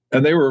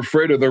 and they were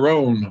afraid of their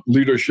own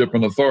leadership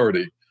and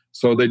authority.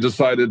 So they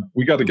decided,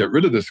 we got to get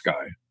rid of this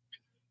guy.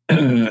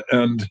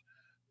 And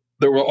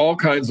there were all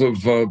kinds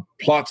of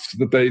plots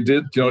that they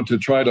did, to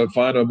try to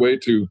find a way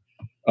to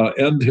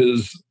end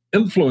his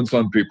influence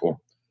on people.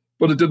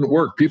 But it didn't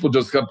work. People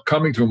just kept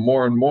coming to him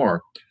more and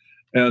more.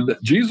 And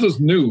Jesus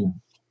knew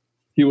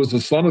he was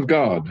the Son of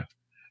God,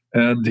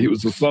 and he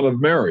was the Son of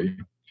Mary.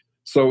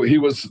 So he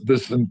was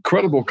this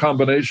incredible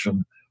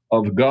combination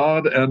of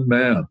God and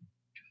man.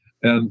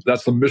 And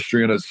that's a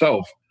mystery in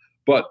itself.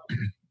 But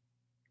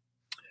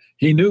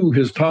he knew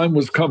his time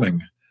was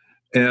coming.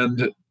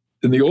 And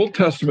in the Old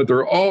Testament, there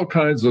are all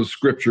kinds of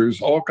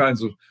scriptures, all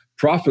kinds of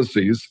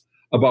prophecies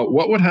about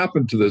what would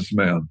happen to this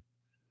man.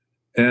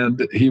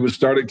 And he was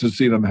starting to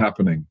see them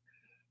happening.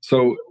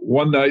 So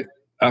one night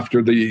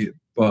after the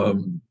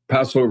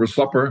Passover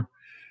supper,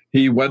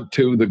 he went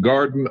to the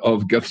Garden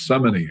of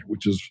Gethsemane,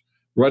 which is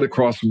right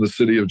across from the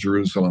city of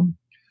Jerusalem.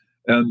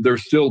 And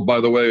there's still, by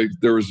the way,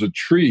 there is a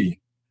tree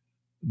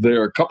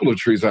there, a couple of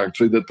trees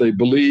actually, that they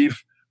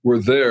believe were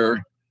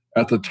there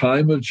at the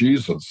time of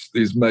Jesus.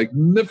 These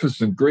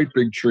magnificent, great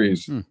big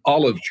trees,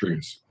 olive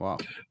trees. Wow.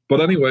 But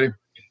anyway,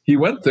 he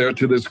went there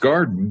to this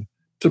garden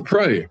to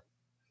pray.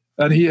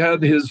 And he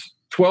had his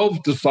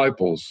 12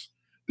 disciples.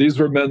 These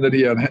were men that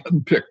he had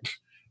handpicked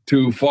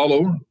to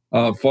follow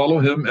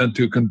him and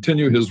to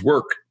continue his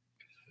work.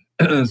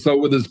 And so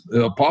with his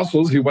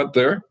apostles, he went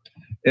there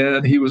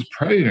and he was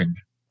praying.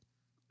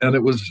 And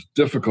it was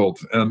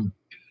difficult. And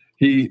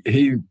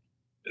it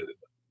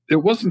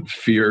wasn't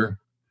fear,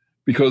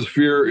 because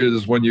fear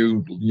is when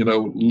you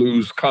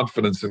lose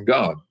confidence in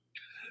God.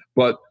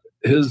 But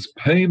his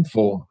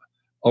painful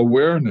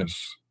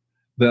awareness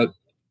that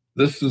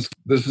this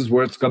is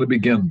where it's going to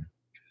begin.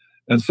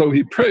 And so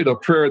he prayed a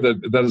prayer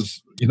that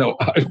is,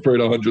 I've prayed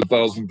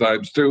 100,000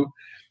 times too.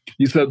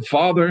 He said,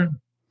 Father,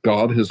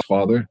 God, his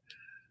Father,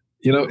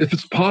 if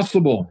it's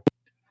possible,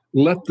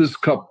 let this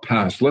cup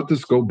pass, let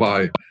this go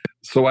by,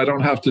 so I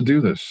don't have to do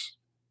this.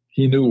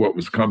 He knew what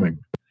was coming,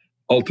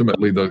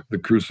 ultimately the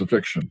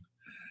crucifixion.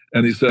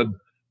 And he said,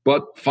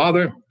 but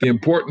Father, the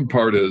important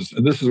part is,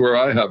 and this is where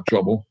I have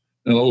trouble,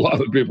 and a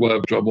lot of people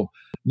have trouble,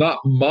 not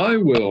my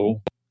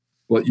will,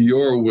 but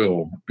your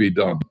will be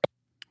done.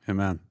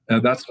 Amen.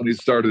 And that's when he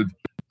started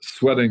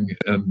sweating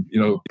and,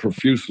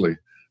 profusely,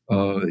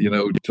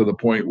 to the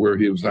point where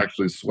he was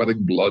actually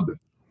sweating blood,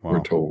 wow.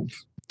 We're told.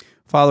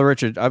 Father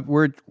Richard,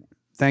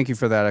 thank you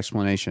for that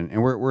explanation.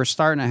 And we're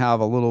starting to have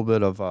a little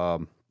bit of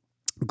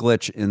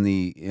glitch in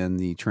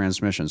the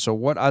transmission. So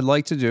what I'd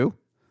like to do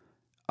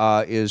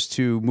is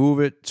to move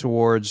it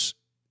towards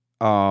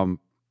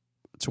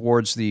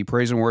the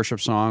praise and worship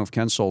song of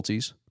Ken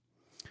Soltis.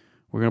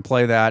 We're going to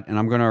play that, and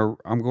I'm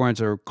going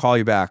to call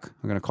you back.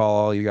 I'm going to call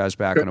all you guys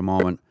back in a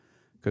moment,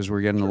 because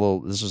we're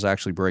getting this is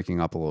actually breaking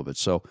up a little bit.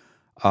 So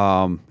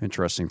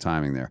interesting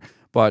timing there.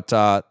 But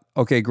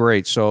okay,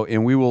 great. So,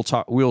 and we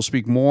will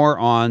speak more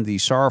on the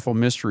sorrowful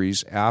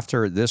mysteries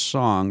after this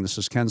song. This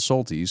is Ken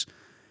Soltis,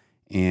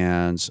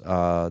 and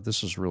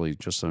this is really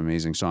just an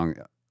amazing song.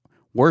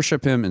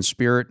 Worship him in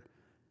spirit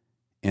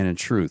and in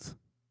truth.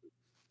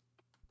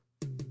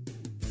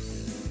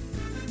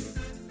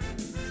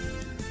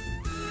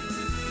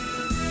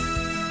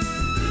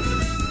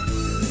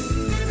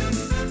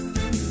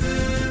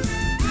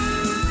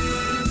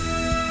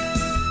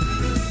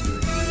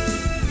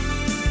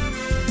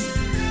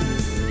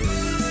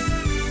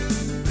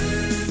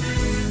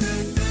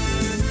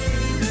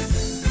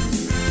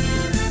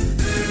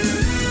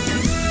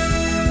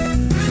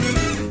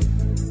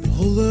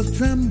 Earth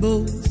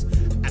trembles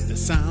at the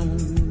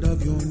sound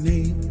of your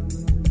name.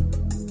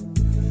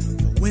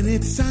 But when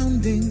it's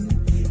sounding,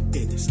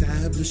 it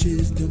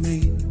establishes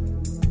domain.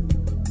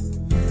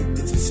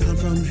 It's a sound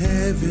from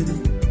heaven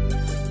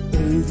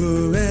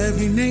over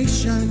every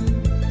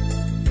nation.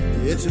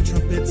 It's a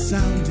trumpet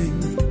sounding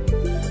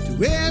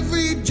to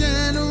every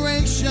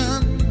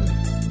generation.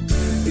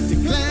 It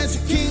declares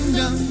your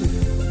kingdom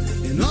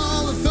in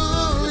all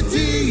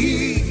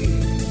authority.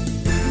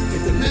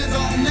 It demands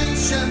all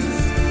nations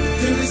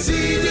to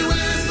receive you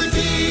as the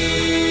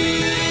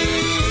King.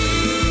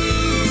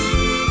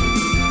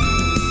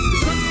 The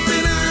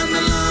trumpet and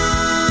the Lord,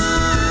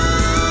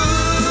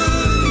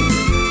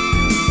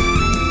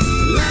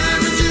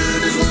 Lion of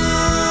Judah's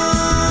war.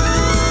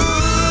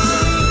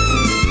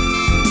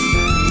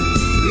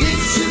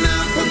 Creation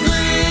now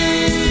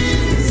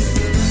proclaims,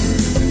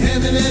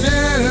 heaven and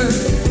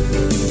earth,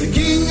 the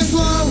King of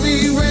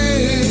glory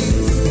reigns.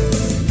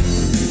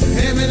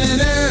 Heaven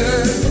and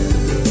earth,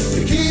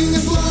 the King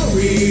of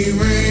glory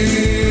reigns.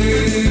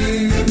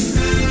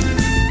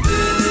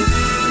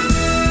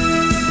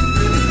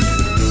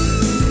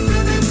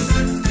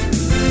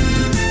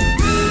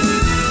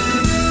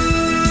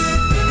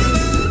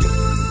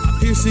 A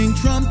piercing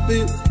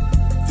trumpet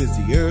fills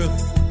the earth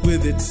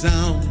with its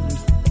sound.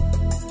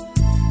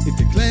 It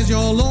declares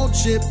your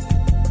lordship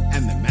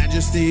and the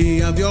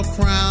majesty of your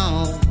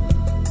crown.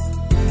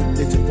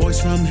 It's a voice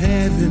from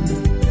heaven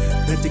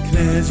that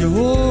declares your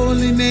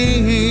holy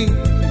name.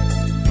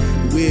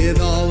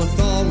 With all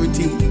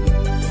authority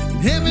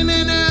in heaven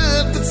and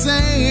earth the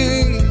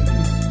same.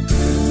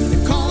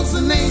 It calls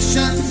the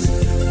nations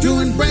to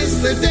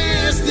embrace their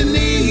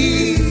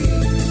destiny,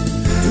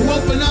 to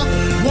open up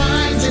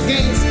wide your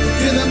gates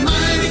to the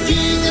mighty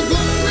King of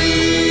glory.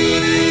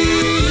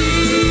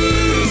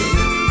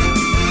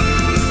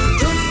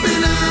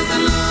 Trumpet of the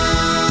Lord,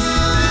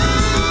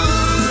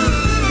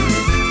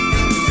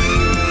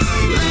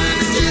 Lion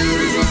of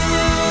Judah's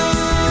roar.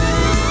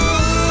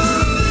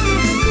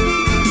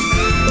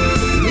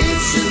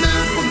 Nation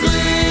that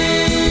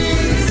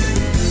proclaims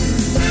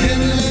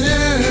heaven and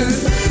earth,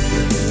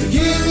 the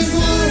King of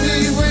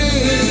glory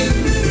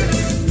reigns.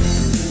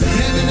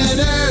 Heaven and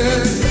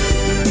earth,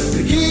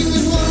 the King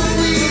of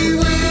glory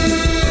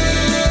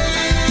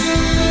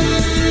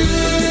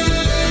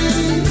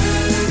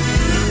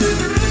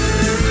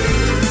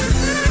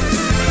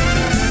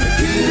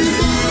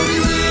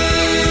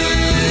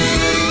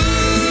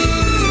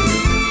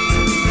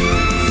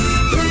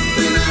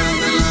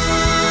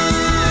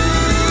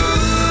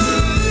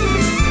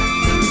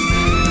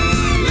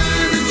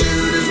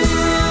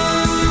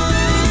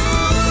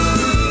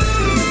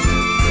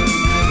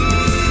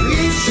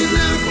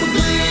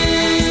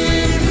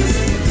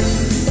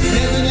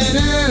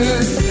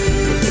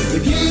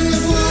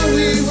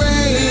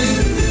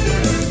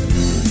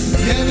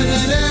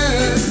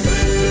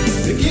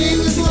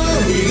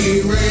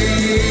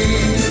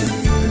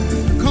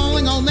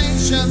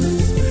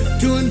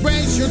to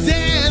embrace your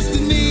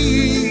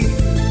destiny.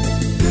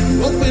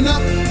 Open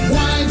up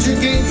wide your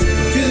gates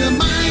to the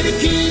mighty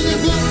King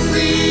of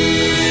glory.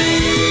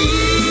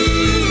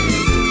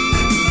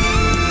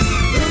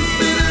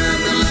 Trumpet of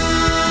the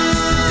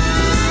Lord,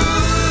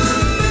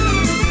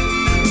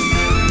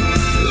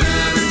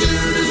 Lion of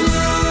Judah's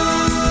roar.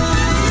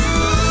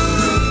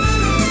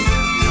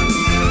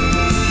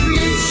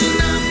 Creation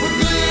now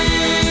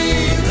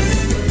proclaims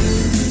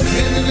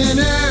heaven and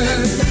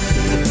earth,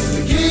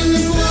 the King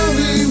of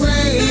glory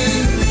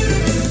reigns.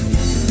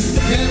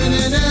 Heaven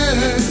and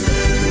earth,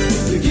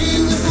 the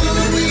King of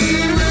glory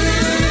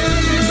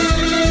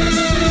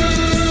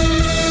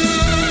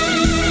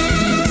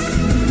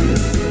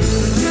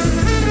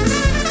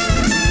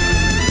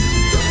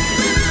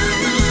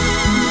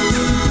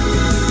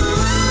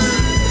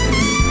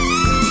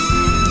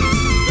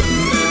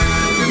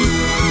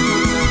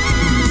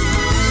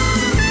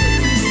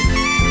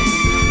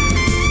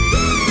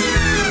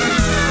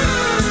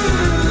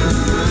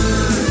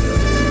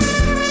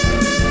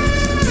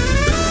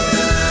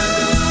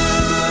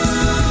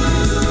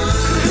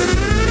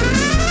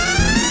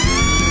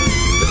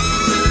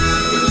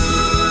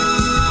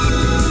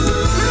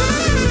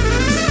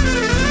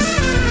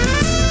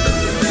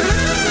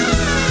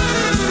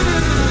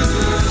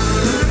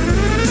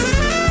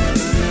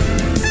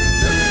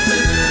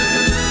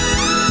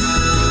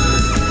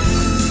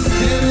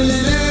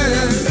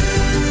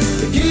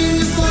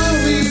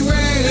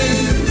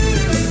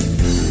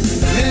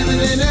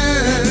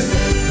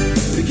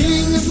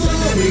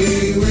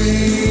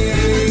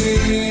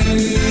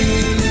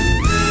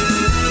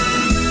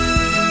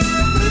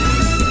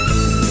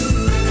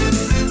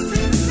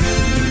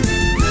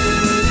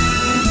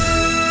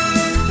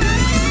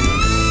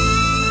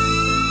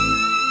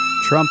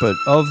Trumpet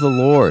of the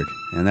Lord,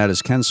 and that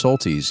is Ken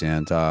Soltis.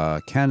 And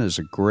Ken is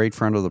a great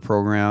friend of the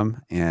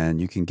program,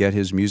 and you can get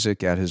his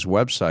music at his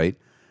website.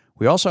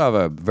 We also have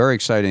a very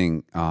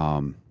exciting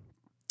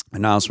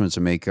announcement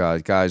to make,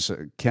 guys.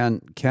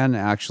 Ken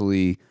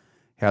actually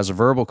has a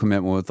verbal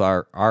commitment with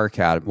our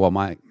academy, well,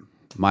 my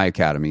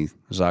academy,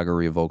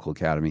 Zagaria Vocal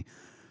Academy,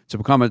 to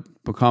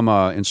become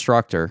a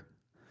instructor.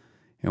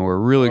 And we're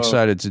really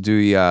excited to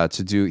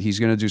do. He's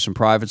going to do some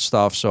private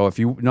stuff. So if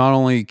you not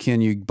only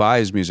can you buy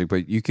his music,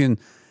 but you can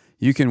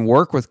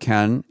work with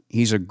Ken.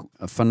 He's a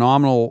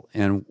phenomenal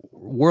and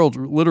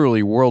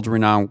literally world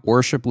renowned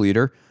worship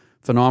leader,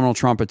 phenomenal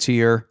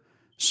trumpeter,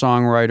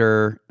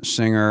 songwriter,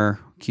 singer,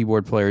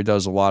 keyboard player. He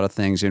does a lot of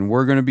things, and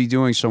we're going to be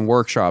doing some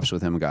workshops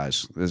with him,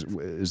 guys.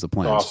 Is the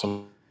plan?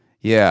 Awesome.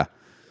 Yeah.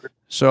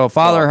 So,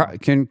 Father,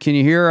 can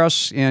you hear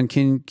us? And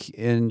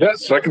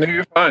yes, I can hear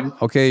you fine.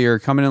 Okay, you're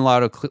coming in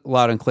loud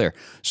and clear.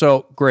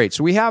 So great.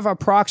 So we have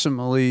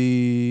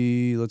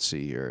approximately, let's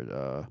see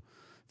here,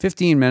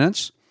 15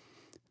 minutes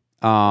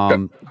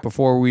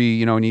before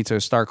we need to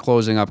start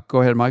closing up.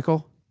 Go ahead,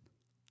 Michael.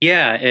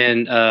 Yeah,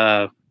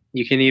 and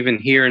you can even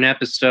hear an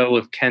episode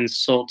with Ken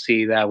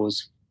Soltis. That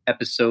was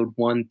episode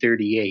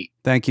 138.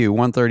 Thank you.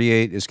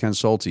 138 is Ken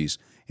Soltis,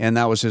 and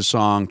that was his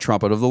song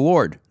 "Trumpet of the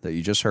Lord" that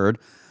you just heard.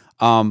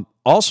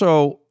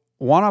 Also,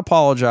 want to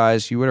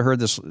apologize. You would have heard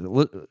this.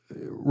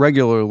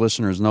 Regular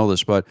listeners know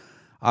this, but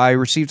I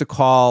received a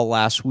call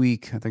last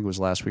week. I think it was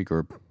last week or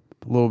a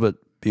little bit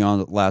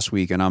beyond last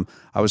week. And I'm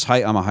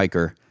a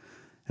hiker,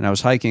 and I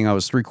was hiking. I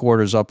was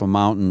 3/4 up a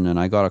mountain, and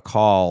I got a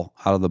call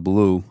out of the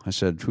blue. I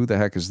said, "Who the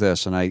heck is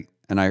this?" And I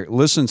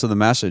listened to the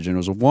message, and it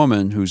was a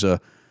woman who's a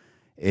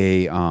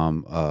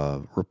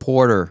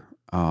reporter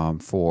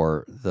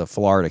for the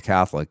Florida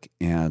Catholic,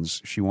 and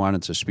she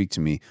wanted to speak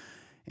to me.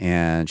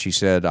 And she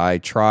said, I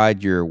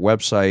tried your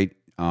website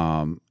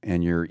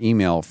and your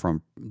email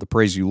from the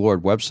Praise You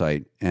Lord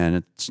website, and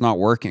it's not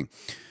working.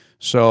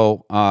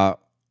 So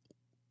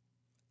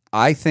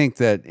I think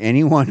that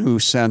anyone who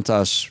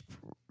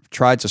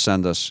tried to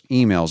send us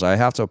emails, I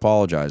have to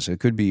apologize. It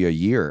could be a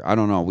year. I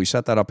don't know. We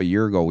set that up a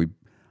year ago.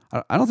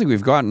 I don't think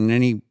we've gotten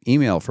any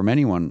email from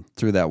anyone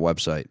through that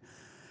website.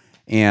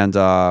 And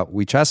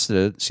we tested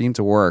it. It seemed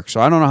to work. So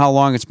I don't know how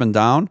long it's been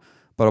down,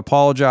 but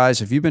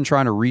apologize. If you've been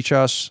trying to reach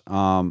us,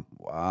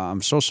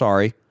 I'm so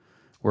sorry.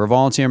 We're a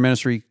volunteer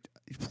ministry.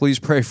 Please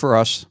pray for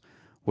us.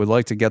 We'd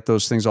like to get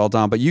those things all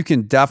done. But you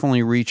can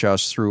definitely reach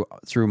us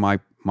through my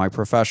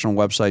professional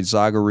website,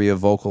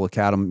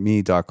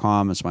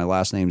 ZagariaVocalAcademy.com. It's my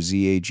last name,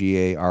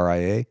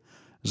 Zagaria.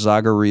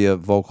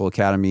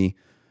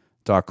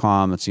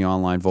 ZagariaVocalAcademy.com. It's the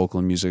online vocal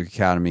and music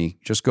academy.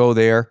 Just go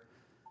there,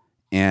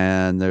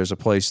 and there's a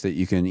place that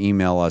you can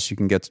email us. You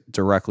can get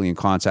directly in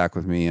contact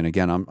with me. And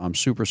again, I'm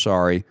super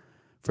sorry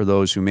for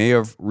those who may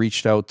have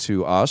reached out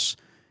to us,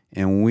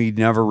 and we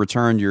never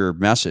returned your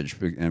message,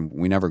 and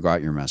we never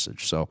got your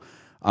message. So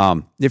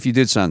if you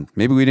did send,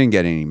 maybe we didn't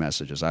get any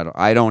messages.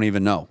 I don't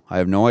even know. I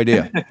have no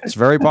idea. It's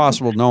very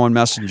possible no one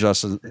messaged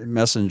us.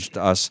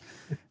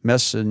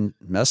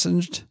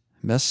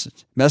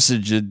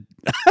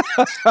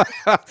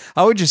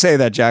 How would you say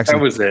that, Jackson?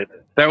 That was it.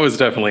 That was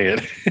definitely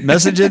it.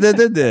 Message it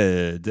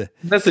did.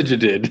 Message it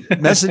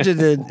did. Message it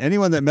did.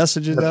 Anyone that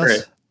messaged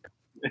us?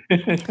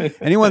 Right.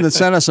 Anyone that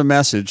sent us a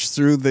message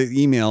through the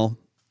email,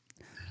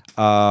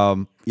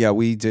 yeah,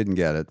 we didn't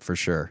get it for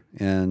sure.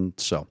 And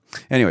so,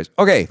 anyways,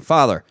 okay,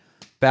 Father,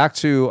 back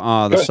to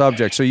the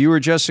subject. So you were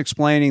just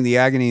explaining the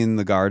agony in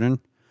the garden.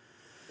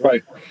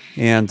 Right.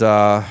 And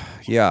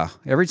yeah,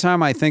 every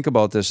time I think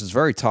about this, it's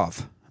very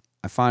tough.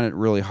 I find it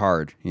really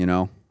hard, you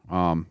know?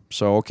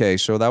 So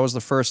that was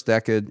the first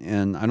decade,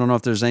 and I don't know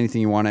if there's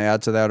anything you want to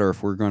add to that, or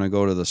if we're going to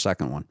go to the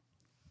second one.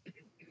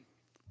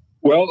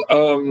 Well,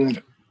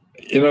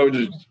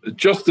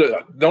 just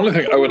the only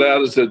thing I would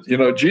add is that,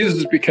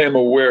 Jesus became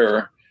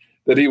aware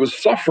that he was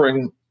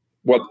suffering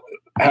what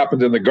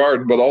happened in the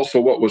garden, but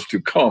also what was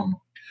to come.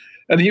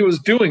 And he was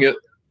doing it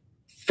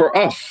for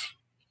us.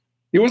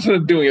 He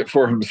wasn't doing it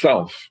for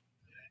himself.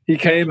 He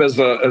came as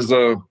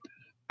a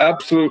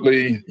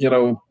absolutely,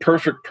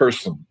 perfect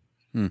person,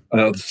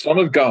 the Son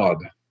of God.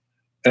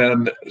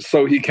 And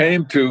so he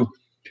came to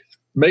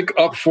make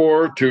up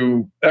for,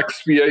 to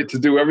expiate, to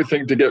do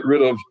everything to get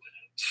rid of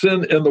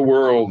sin in the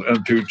world,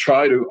 and to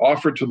try to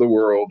offer to the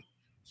world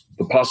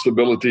the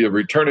possibility of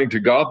returning to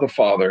God the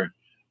Father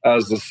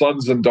as the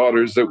sons and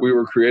daughters that we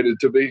were created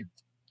to be.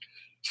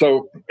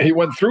 So he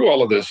went through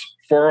all of this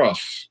for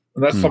us.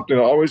 And that's something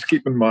to always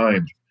keep in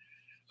mind.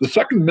 The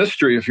second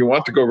mystery, if you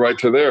want to go right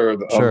to there,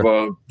 sure,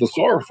 of the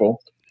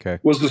sorrowful,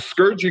 was the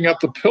scourging at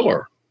the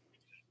pillar.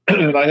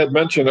 And I had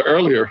mentioned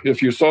earlier,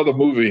 if you saw the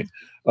movie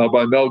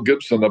by Mel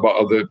Gibson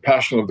about the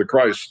Passion of the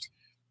Christ,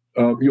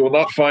 you will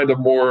not find a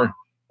more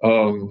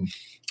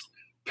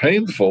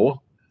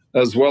painful,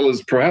 as well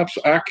as perhaps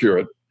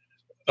accurate,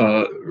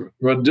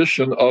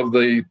 rendition of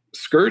the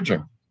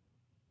scourging.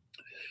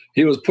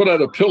 He was put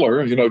at a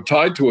pillar,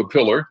 tied to a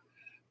pillar,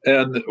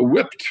 and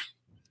whipped.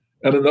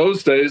 And in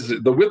those days,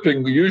 the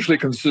whipping usually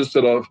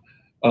consisted of,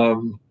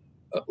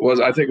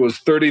 I think it was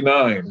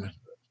 39.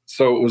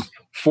 So it was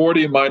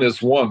 40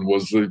 minus 1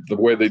 was the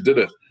way they did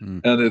it.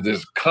 And it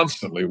is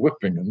constantly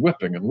whipping and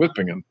whipping and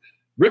whipping and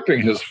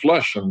ripping his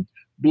flesh, and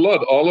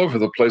blood all over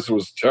the place. It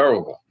was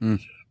terrible.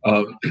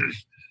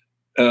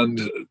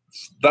 And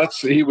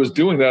he was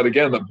doing that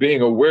again,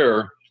 being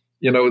aware,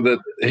 that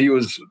he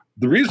was,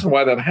 the reason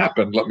why that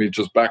happened, let me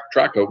just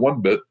backtrack a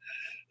one bit.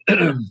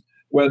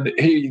 When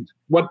he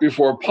went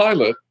before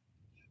Pilate,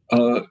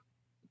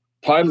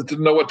 Pilate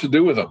didn't know what to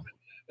do with him.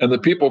 And the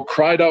people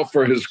cried out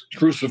for his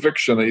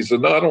crucifixion. And he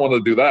said, no, I don't want to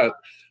do that.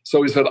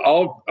 So he said,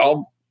 I'll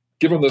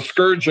give him the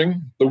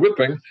scourging, the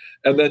whipping,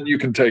 and then you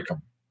can take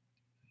him.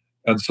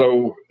 And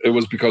so it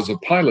was because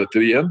of Pilate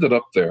that he ended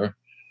up there.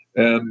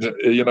 And,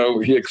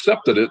 he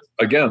accepted it,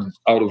 again,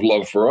 out of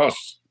love for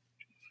us.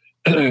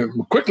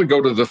 Quickly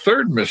go to the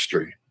third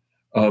mystery.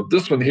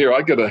 This one here,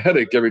 I get a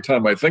headache every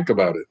time I think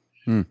about it.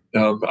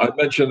 I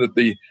mentioned that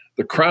the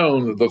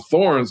crown, the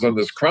thorns on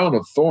this crown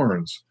of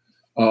thorns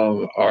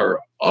are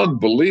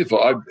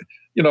unbelievable.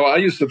 I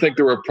used to think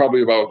they were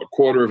probably about a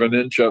quarter of an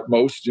inch at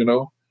most,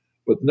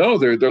 but no,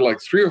 they're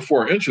like 3 or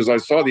 4 inches. I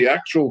saw the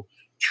actual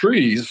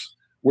trees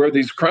where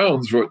these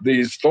thorns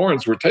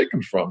were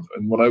taken from.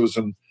 And when I was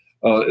in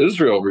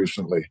Israel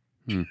recently,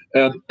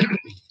 and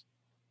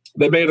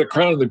they made a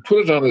crown, and they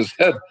put it on his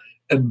head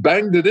and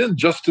banged it in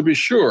just to be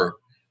sure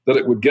that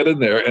it would get in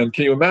there. And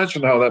can you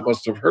imagine how that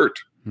must have hurt?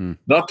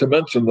 Not to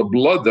mention the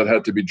blood that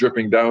had to be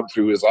dripping down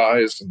through his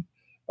eyes and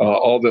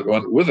all that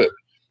went with it.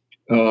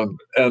 And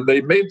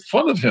they made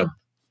fun of him.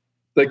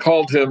 They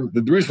called him,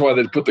 the reason why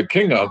they put the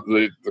king on,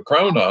 the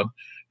crown on,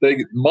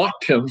 they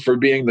mocked him for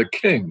being the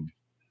king.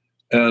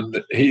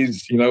 And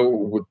he's,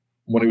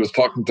 when he was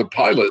talking to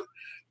Pilate,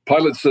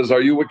 Pilate says,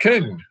 are you a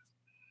king?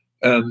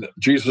 And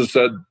Jesus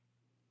said,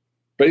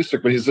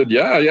 basically, he said,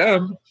 yeah, I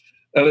am.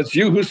 And it's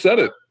you who said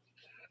it.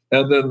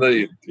 And then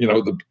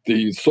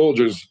the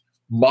soldiers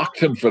mocked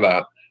him for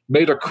that,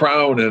 made a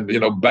crown and,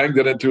 banged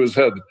it into his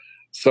head.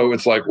 So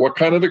it's like, what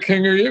kind of a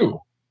king are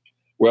you?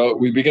 Well,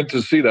 we begin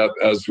to see that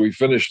as we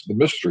finish the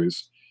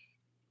mysteries.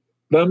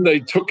 Then they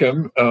took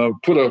him,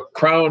 put a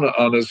crown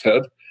on his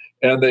head,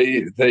 and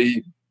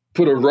they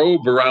put a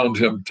robe around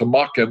him to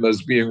mock him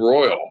as being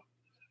royal.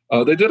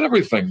 They did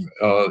everything,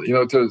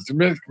 to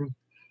make him.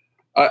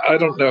 I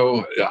don't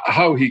know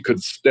how he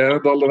could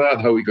stand all of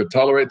that, how he could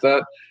tolerate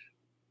that,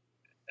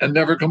 and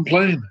never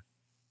complain.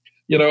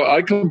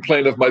 I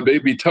complain if my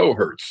baby toe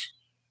hurts.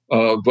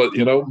 But,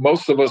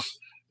 most of us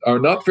are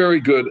not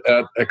very good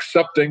at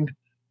accepting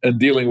and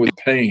dealing with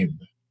pain.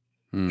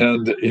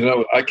 And,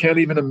 I can't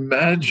even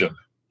imagine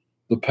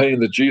the pain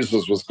that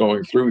Jesus was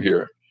going through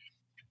here.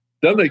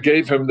 Then they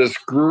gave him this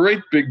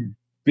great big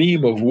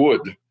beam of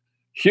wood,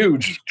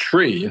 huge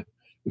tree,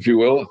 if you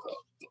will,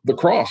 the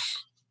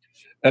cross.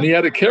 And he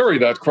had to carry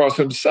that cross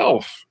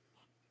himself.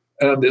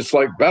 And it's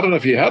like, bad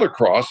enough he had a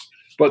cross,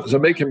 but to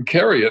make him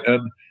carry it.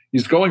 And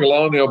he's going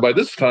along, by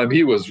this time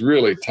he was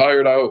really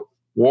tired out,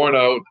 worn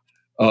out,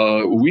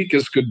 weak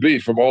as could be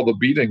from all the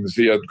beatings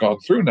he had gone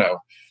through now.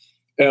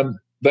 And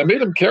they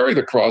made him carry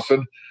the cross.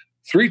 And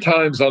 3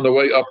 times on the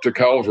way up to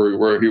Calvary,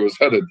 where he was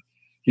headed,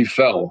 he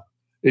fell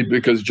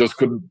because he just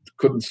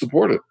couldn't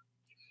support it.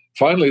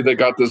 Finally, they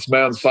got this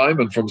man,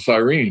 Simon from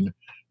Cyrene,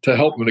 to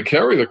help him to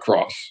carry the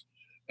cross.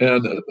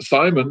 And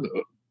Simon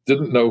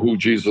didn't know who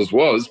Jesus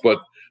was,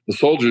 but the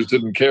soldiers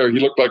didn't care.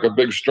 He looked like a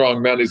big,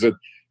 strong man. He said,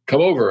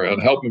 come over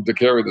and help him to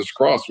carry this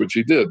cross, which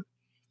he did.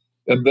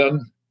 And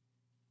then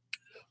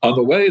on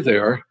the way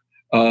there,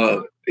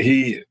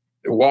 he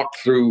walked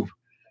through,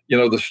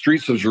 the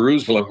streets of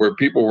Jerusalem where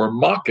people were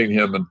mocking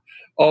him and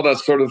all that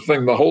sort of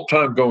thing the whole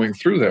time going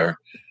through there.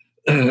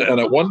 And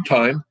at one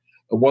time,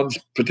 one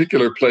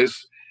particular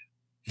place,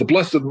 the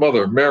Blessed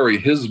Mother, Mary,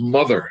 his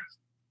mother,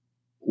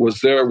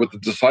 was there with the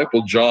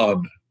disciple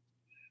John.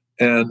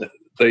 And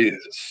they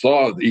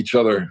saw each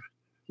other,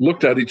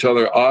 looked at each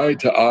other eye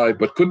to eye,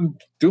 but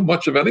couldn't do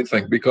much of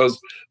anything because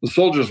the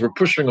soldiers were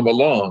pushing them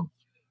along.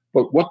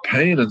 But what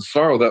pain and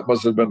sorrow that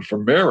must have been for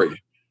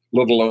Mary,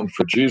 let alone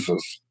for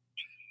Jesus.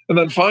 And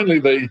then finally,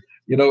 they,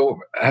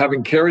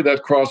 having carried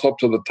that cross up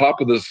to the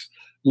top of this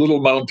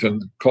little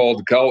mountain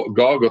called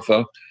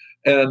Golgotha,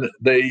 and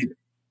they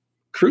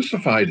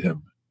crucified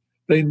him.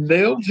 They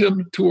nailed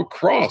him to a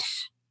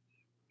cross.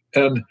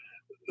 And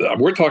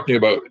we're talking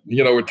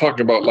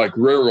about like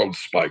railroad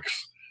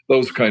spikes,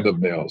 those kind of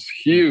nails,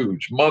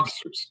 huge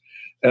monsters.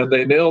 And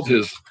they nailed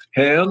his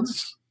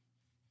hands,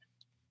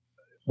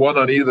 one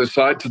on either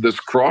side to this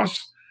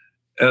cross,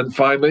 and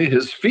finally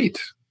his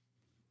feet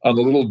on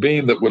the little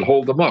beam that would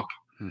hold them up.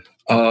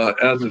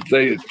 And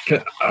they,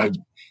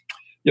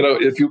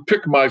 if you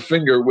pick my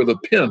finger with a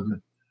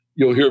pin,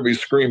 you'll hear me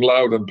scream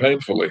loud and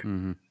painfully.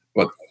 Mm-hmm.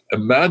 But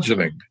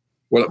imagining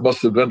what it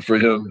must have been for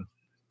him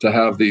to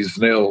have these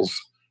nails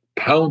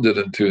pounded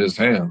into his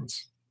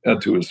hands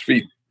and to his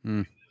feet.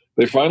 Mm.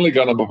 They finally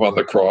got him up on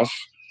the cross,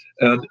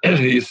 and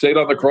he stayed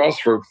on the cross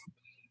for,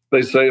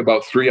 they say,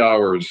 about 3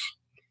 hours.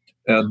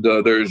 And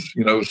there's,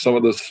 some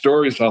of the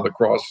stories on the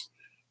cross.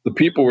 The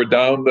people were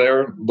down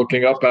there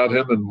looking up at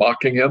him and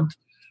mocking him.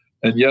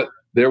 And yet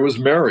there was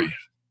Mary,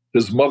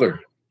 his mother,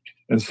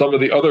 and some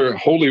of the other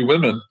holy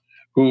women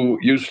who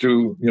used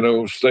to,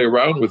 stay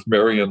around with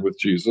Mary and with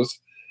Jesus.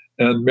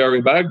 And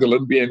Mary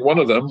Magdalene being one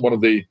of them, one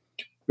of the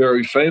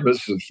very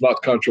famous, if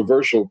not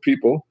controversial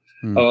people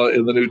in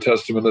the New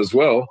Testament as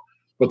well.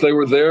 But they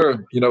were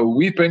there,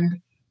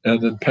 weeping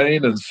and in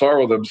pain and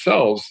sorrow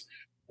themselves,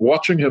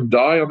 watching him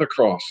die on the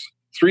cross.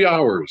 3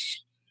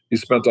 hours he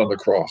spent on the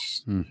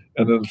cross. And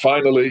then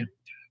finally,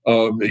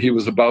 he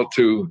was about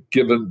to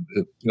give him,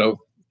 the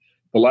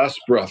last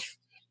breath.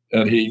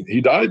 And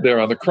he died there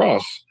on the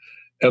cross.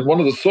 And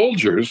one of the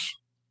soldiers,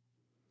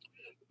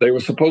 they were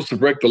supposed to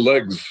break the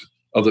legs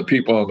of the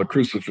people on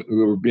the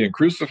who were being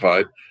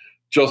crucified,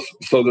 just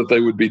so that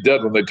they would be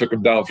dead when they took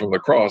him down from the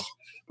cross.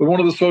 But one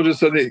of the soldiers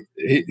said,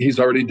 he's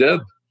already dead.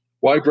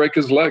 Why break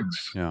his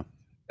legs? Yeah.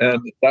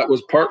 And that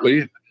was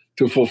partly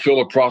to fulfill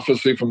a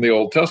prophecy from the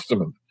Old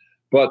Testament.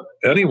 But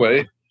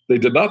anyway, they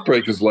did not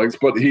break his legs,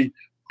 but he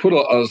put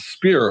a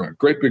spear, a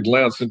great big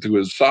lance into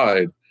his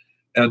side.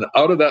 And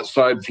out of that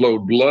side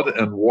flowed blood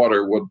and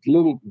water. What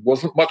little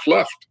wasn't much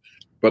left,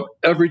 but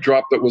every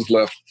drop that was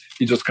left,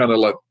 he just kind of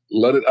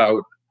let it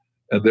out.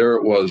 And there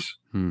it was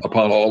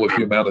upon all of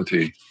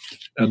humanity.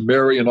 And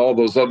Mary and all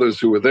those others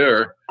who were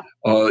there,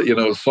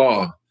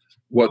 saw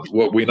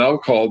what we now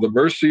call the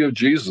mercy of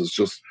Jesus,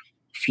 just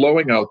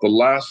flowing out the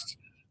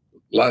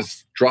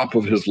last drop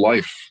of his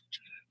life.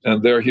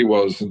 And there he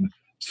was. And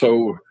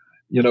so,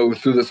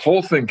 through this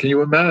whole thing, can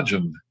you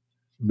imagine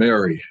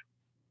Mary?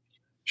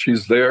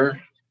 She's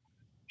there.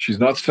 She's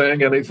not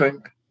saying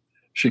anything.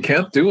 She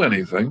can't do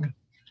anything.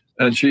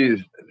 And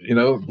she,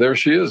 there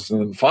she is.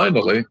 And then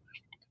finally,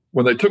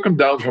 when they took him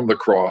down from the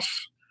cross,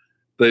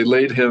 they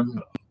laid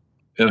him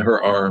in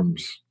her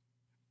arms.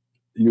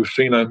 you've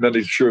seen on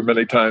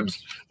many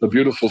times the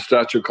beautiful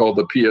statue called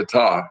the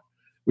Pietà,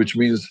 which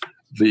means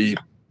the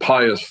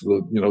pious,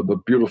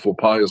 the beautiful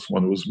pious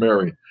one was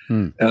Mary.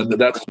 And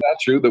that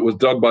statue that was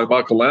done by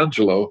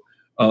Michelangelo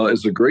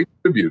is a great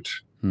tribute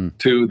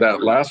to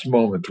that last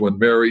moment when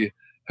Mary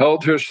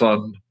held her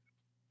son,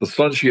 the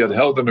son she had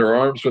held in her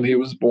arms when he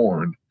was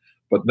born.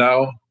 But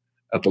now,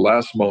 at the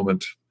last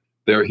moment,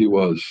 there he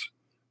was,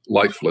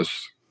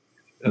 lifeless,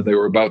 and they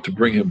were about to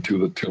bring him to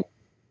the tomb.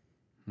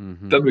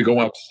 Then we go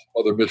on to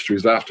other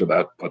mysteries after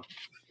that, but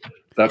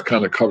that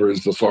kind of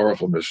covers the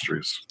sorrowful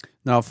mysteries.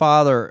 Now,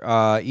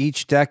 Father,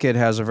 each decade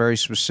has a very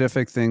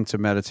specific thing to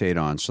meditate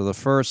on. So the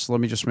first,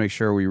 let me just make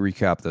sure we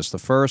recap this. The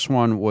first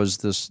one was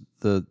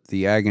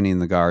the agony in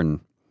the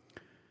garden.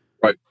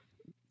 Right.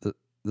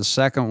 The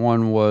second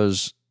one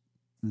was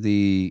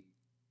the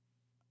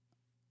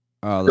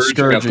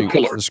scourging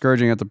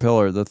at the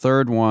pillar. The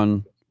third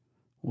one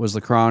was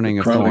the crowning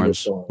of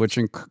thorns, which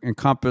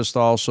encompassed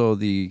also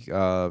the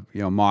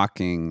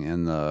mocking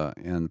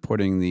and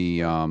putting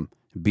the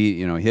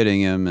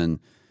hitting him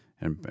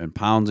and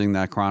pounding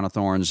that crown of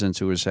thorns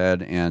into his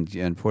head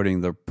and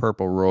putting the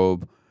purple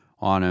robe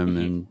on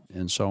him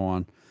and so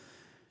on,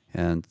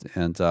 and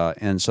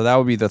so that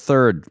would be the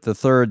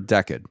third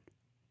decade.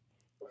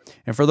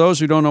 And for those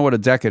who don't know what a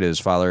decade is,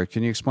 Father,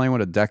 can you explain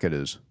what a decade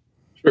is?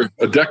 Sure.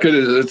 A decade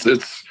is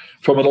it's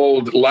from an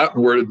old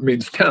Latin word. It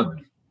means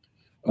 10.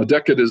 A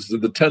decade is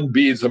the 10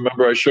 beads.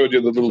 Remember, I showed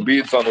you the little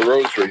beads on the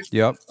rosary.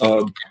 Yep.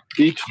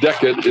 Each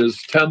decade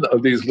is 10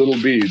 of these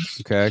little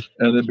beads. Okay.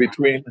 And in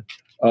between,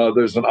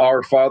 there's an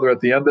Our Father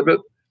at the end of it.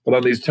 But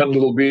on these 10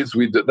 little beads,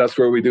 that's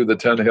where we do the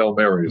 10 Hail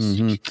Marys.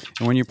 And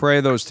when you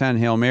pray those 10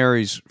 Hail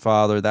Marys,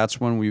 Father, that's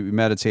when we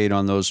meditate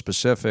on those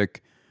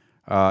specific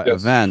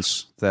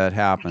events that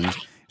happened.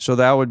 So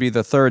that would be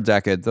the third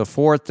decade. The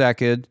fourth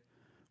decade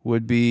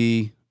would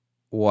be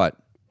what?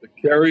 The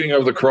carrying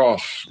of the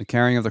cross. The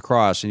carrying of the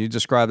cross. And you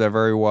described that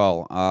very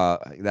well.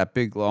 That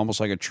big, almost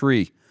like a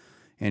tree.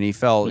 And he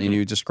fell, and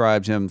you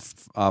described him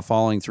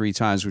falling 3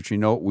 times, which we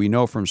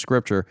know from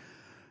Scripture,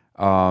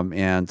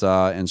 and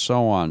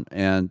so on.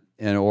 And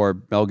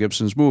or Mel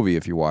Gibson's movie,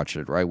 if you watch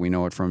it, right? We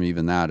know it from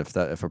even that,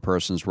 if a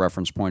person's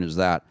reference point is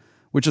that,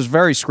 which is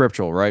very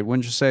scriptural, right?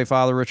 Wouldn't you say,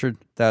 Father Richard,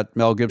 that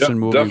Mel Gibson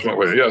movie?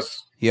 Definitely,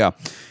 yes. Yeah.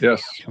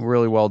 Yes.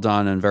 Really well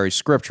done and very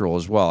scriptural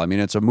as well. I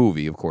mean, it's a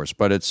movie, of course,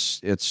 but it's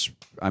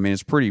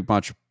pretty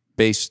much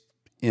based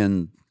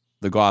in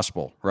the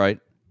gospel,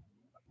 right?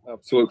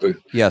 Absolutely.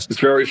 Yes.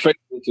 It's very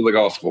faithful to the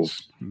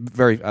Gospels.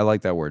 I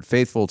like that word,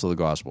 faithful to the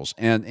Gospels.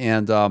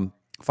 And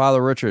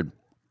Father Richard,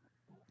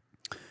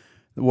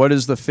 what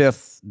is the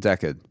fifth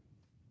decade?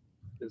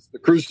 It's the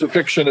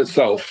crucifixion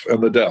itself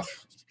and the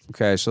death.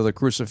 Okay, so the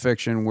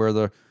crucifixion where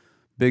the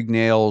big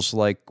nails,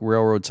 like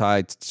railroad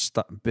tied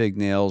big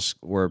nails,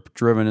 were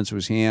driven into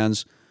his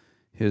hands,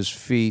 his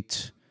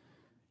feet,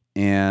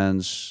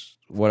 and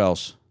what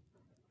else?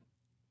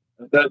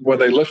 And then when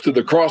they lifted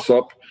the cross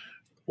up,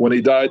 when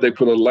he died, they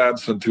put a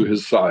lance into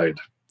his side.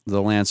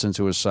 The lance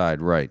into his side,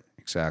 right,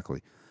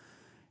 exactly.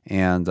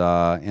 And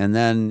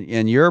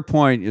then your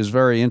point is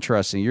very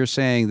interesting. You're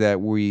saying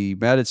that we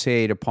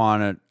meditate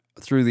upon it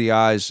through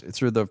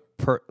the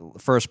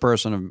first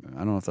person of, I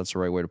don't know if that's the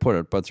right way to put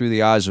it, but through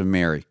the eyes of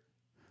Mary.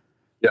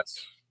 Yes.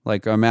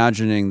 Like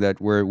imagining that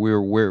we're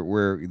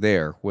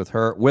there with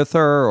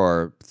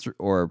her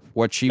or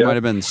what she might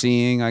have been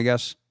seeing, I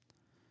guess.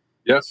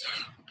 Yes.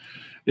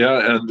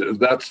 Yeah, and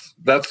that's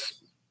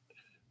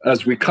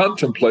as we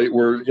contemplate,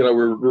 we're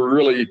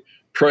really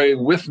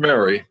praying with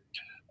Mary.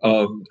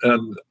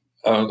 And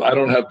I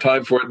don't have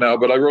time for it now,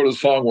 but I wrote a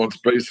song once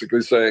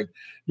basically saying,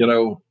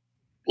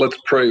 let's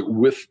pray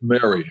with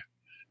Mary.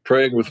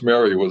 Praying with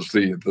Mary was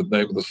the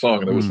name of the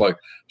song. And it was like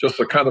just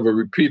a kind of a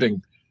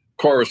repeating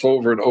chorus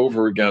over and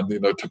over again,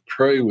 to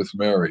pray with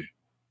Mary.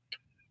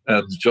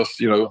 And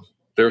just,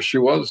 there she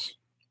was.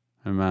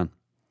 Amen.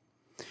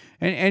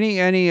 And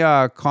any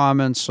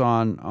comments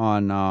on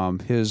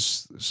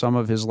some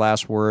of his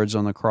last words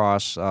on the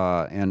cross,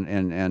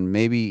 and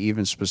maybe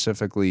even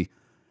specifically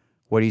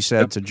what he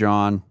said to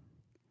John?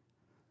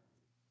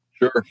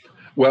 Sure.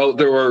 Well,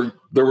 there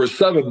were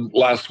 7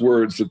 last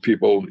words that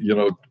people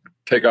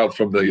take out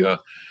from the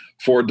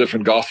 4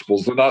 different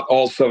Gospels. They're not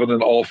all 7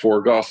 in all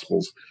 4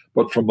 Gospels,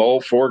 but from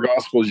all 4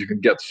 Gospels you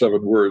can get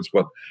 7 words.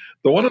 But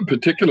the one in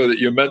particular that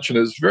you mentioned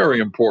is very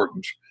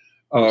important.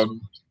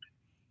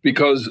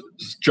 Because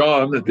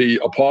John, the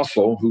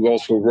apostle, who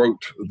also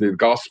wrote the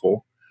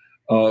gospel,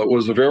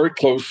 was very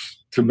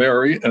close to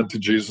Mary and to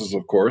Jesus,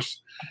 of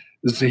course.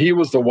 He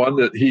was the one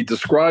that he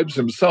describes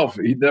himself.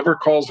 He never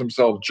calls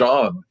himself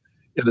John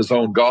in his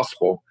own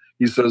gospel.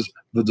 He says,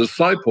 the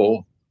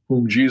disciple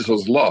whom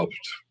Jesus loved.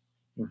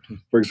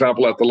 For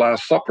example, at the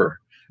Last Supper,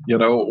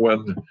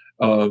 when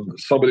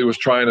somebody was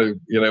trying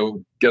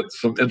to, get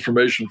some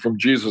information from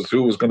Jesus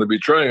who was going to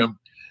betray him,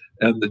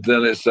 and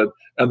then it said,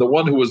 and the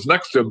one who was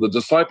next to him, the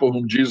disciple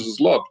whom Jesus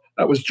loved,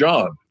 that was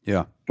John.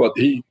 Yeah. But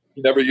he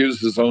never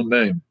used his own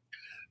name.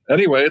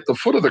 Anyway, at the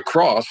foot of the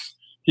cross,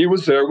 he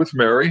was there with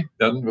Mary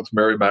and with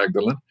Mary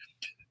Magdalene.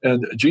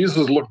 And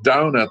Jesus looked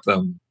down at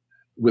them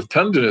with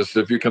tenderness,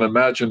 if you can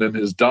imagine, in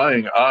his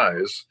dying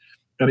eyes.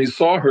 And he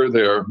saw her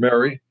there,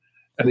 Mary,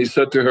 and he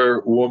said to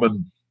her,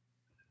 woman.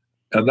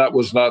 And that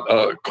was not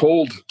a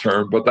cold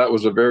term, but that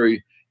was a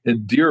very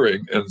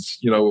endearing and,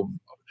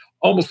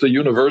 almost a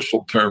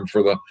universal term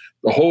for the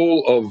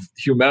whole of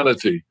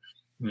humanity.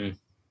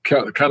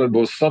 Kind of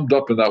was summed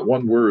up in that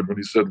one word when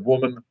he said,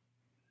 woman,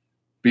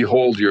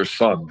 behold your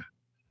son.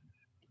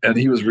 And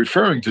he was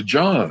referring to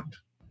John.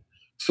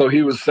 So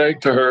he was saying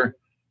to her,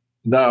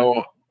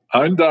 now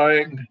I'm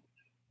dying.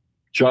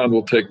 John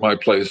will take my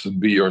place and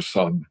be your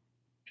son.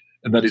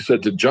 And then he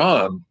said to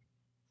John,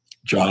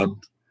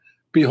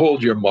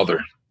 behold your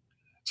mother.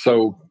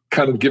 So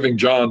kind of giving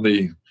John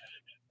the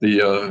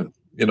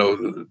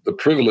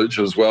privilege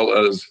as well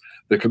as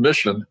the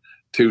commission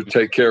to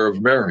take care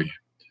of Mary.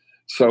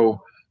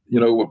 So,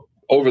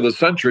 over the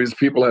centuries,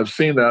 people have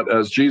seen that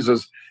as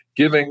Jesus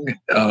giving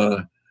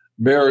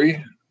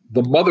Mary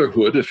the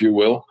motherhood, if you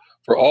will,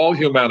 for all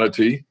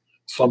humanity,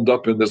 summed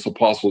up in this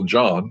Apostle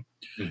John,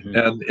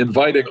 and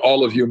inviting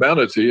all of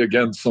humanity,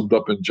 again summed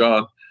up in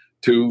John,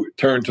 to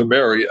turn to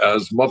Mary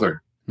as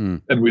mother.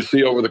 And we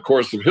see over the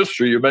course of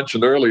history, you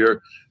mentioned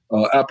earlier,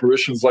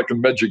 apparitions like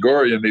in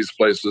Medjugorje in these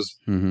places.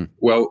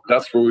 Well,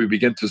 that's where we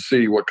begin to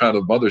see what kind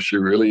of mother she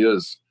really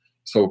is.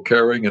 So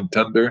caring and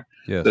tender,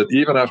 that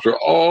even after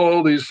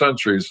all these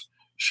centuries,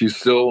 she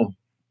still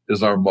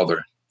is our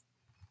mother.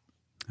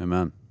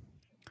 Amen.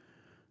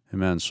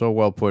 Amen. So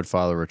well put,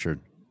 Father Richard.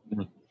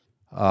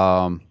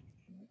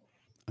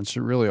 It's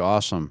really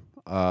awesome.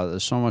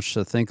 There's so much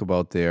to think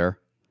about there.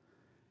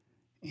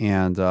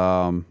 And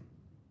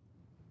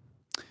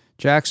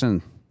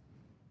Jackson.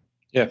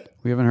 Yeah.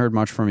 We haven't heard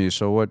much from you.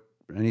 So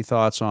any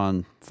thoughts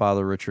on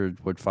Father Richard,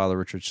 what Father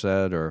Richard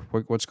said, or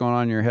what's going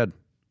on in your head?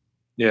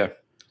 Yeah.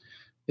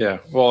 Yeah.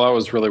 Well, that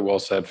was really well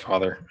said,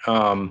 Father.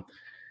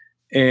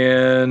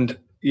 And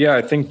yeah,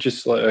 I think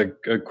just like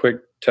a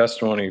quick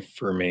testimony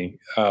for me.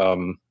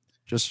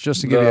 Just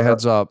to give you a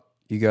heads up,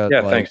 you got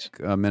thanks.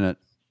 about a minute,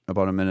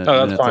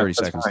 oh, minute, 30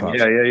 seconds.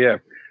 Yeah.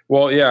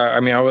 Well, yeah, I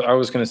mean, I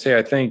was going to say,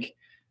 I think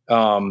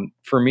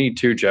for me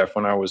too, Jeff,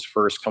 when I was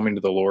first coming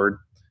to the Lord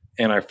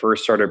and I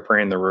first started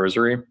praying the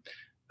rosary,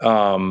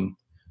 the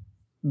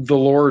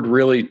Lord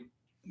really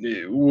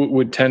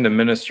would tend to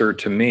minister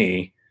to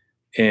me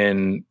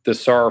in the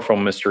sorrowful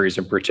mysteries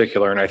in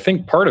particular. And I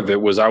think part of it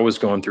was I was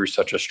going through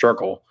such a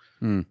struggle,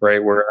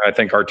 right? Where I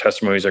think our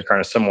testimonies are kind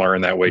of similar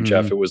in that way,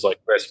 Jeff. It was like,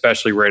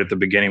 especially right at the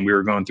beginning, we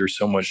were going through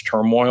so much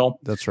turmoil.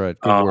 That's right.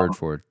 Good word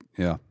for it.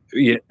 Yeah.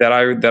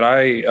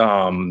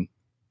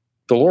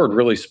 The Lord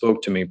really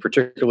spoke to me,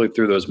 particularly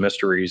through those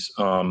mysteries.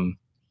 And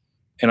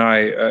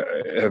I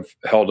have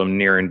held them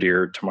near and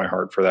dear to my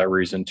heart for that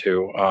reason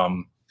too.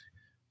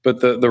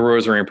 But the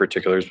rosary in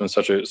particular has been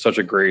such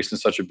a grace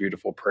and such a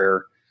beautiful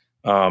prayer.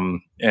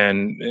 And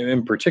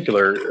in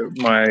particular,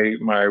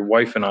 my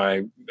wife and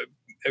I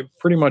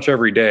pretty much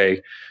every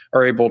day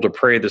are able to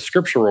pray the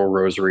scriptural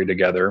rosary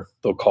together,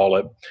 they'll call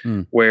it,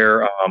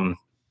 where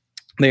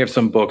they have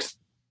some books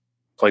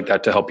like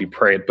that to help you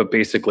pray it. But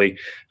basically,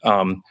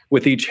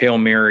 with each Hail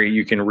Mary,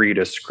 you can read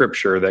a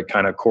scripture that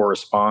kind of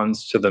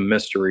corresponds to the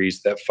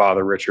mysteries that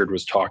Father Richard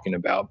was talking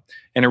about.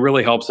 And it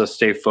really helps us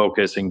stay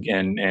focused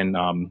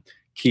and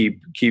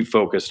keep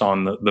focused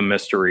on the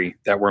mystery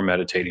that we're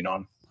meditating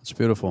on. It's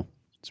beautiful.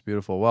 It's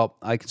beautiful. Well,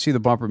 I can see the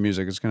bumper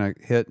music. It's going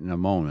to hit in a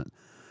moment.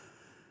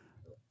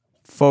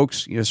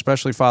 Folks,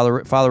 especially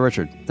Father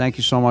Richard, thank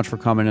you so much for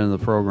coming into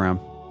the program.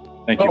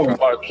 Thank you.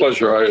 My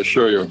pleasure, I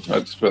assure you.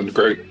 It's been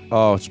great.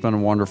 Oh, it's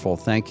been wonderful.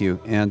 Thank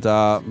you. And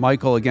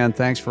Michael, again,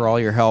 thanks for all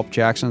your help.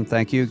 Jackson,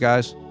 thank you,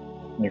 guys.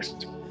 Thanks.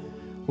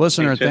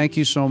 Listener, thank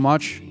you so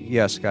much.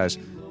 Yes, guys.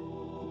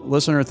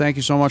 Listener, thank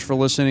you so much for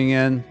listening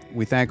in.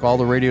 We thank all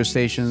the radio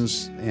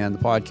stations and the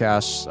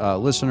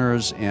podcast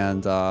listeners,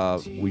 and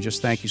we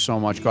just thank you so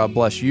much. God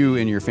bless you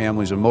and your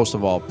families, and most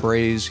of all,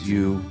 praise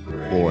you,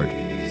 Lord.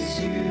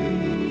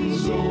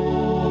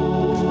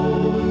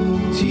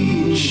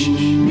 Teach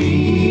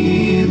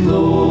me,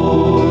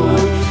 Lord,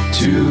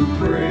 to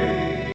pray.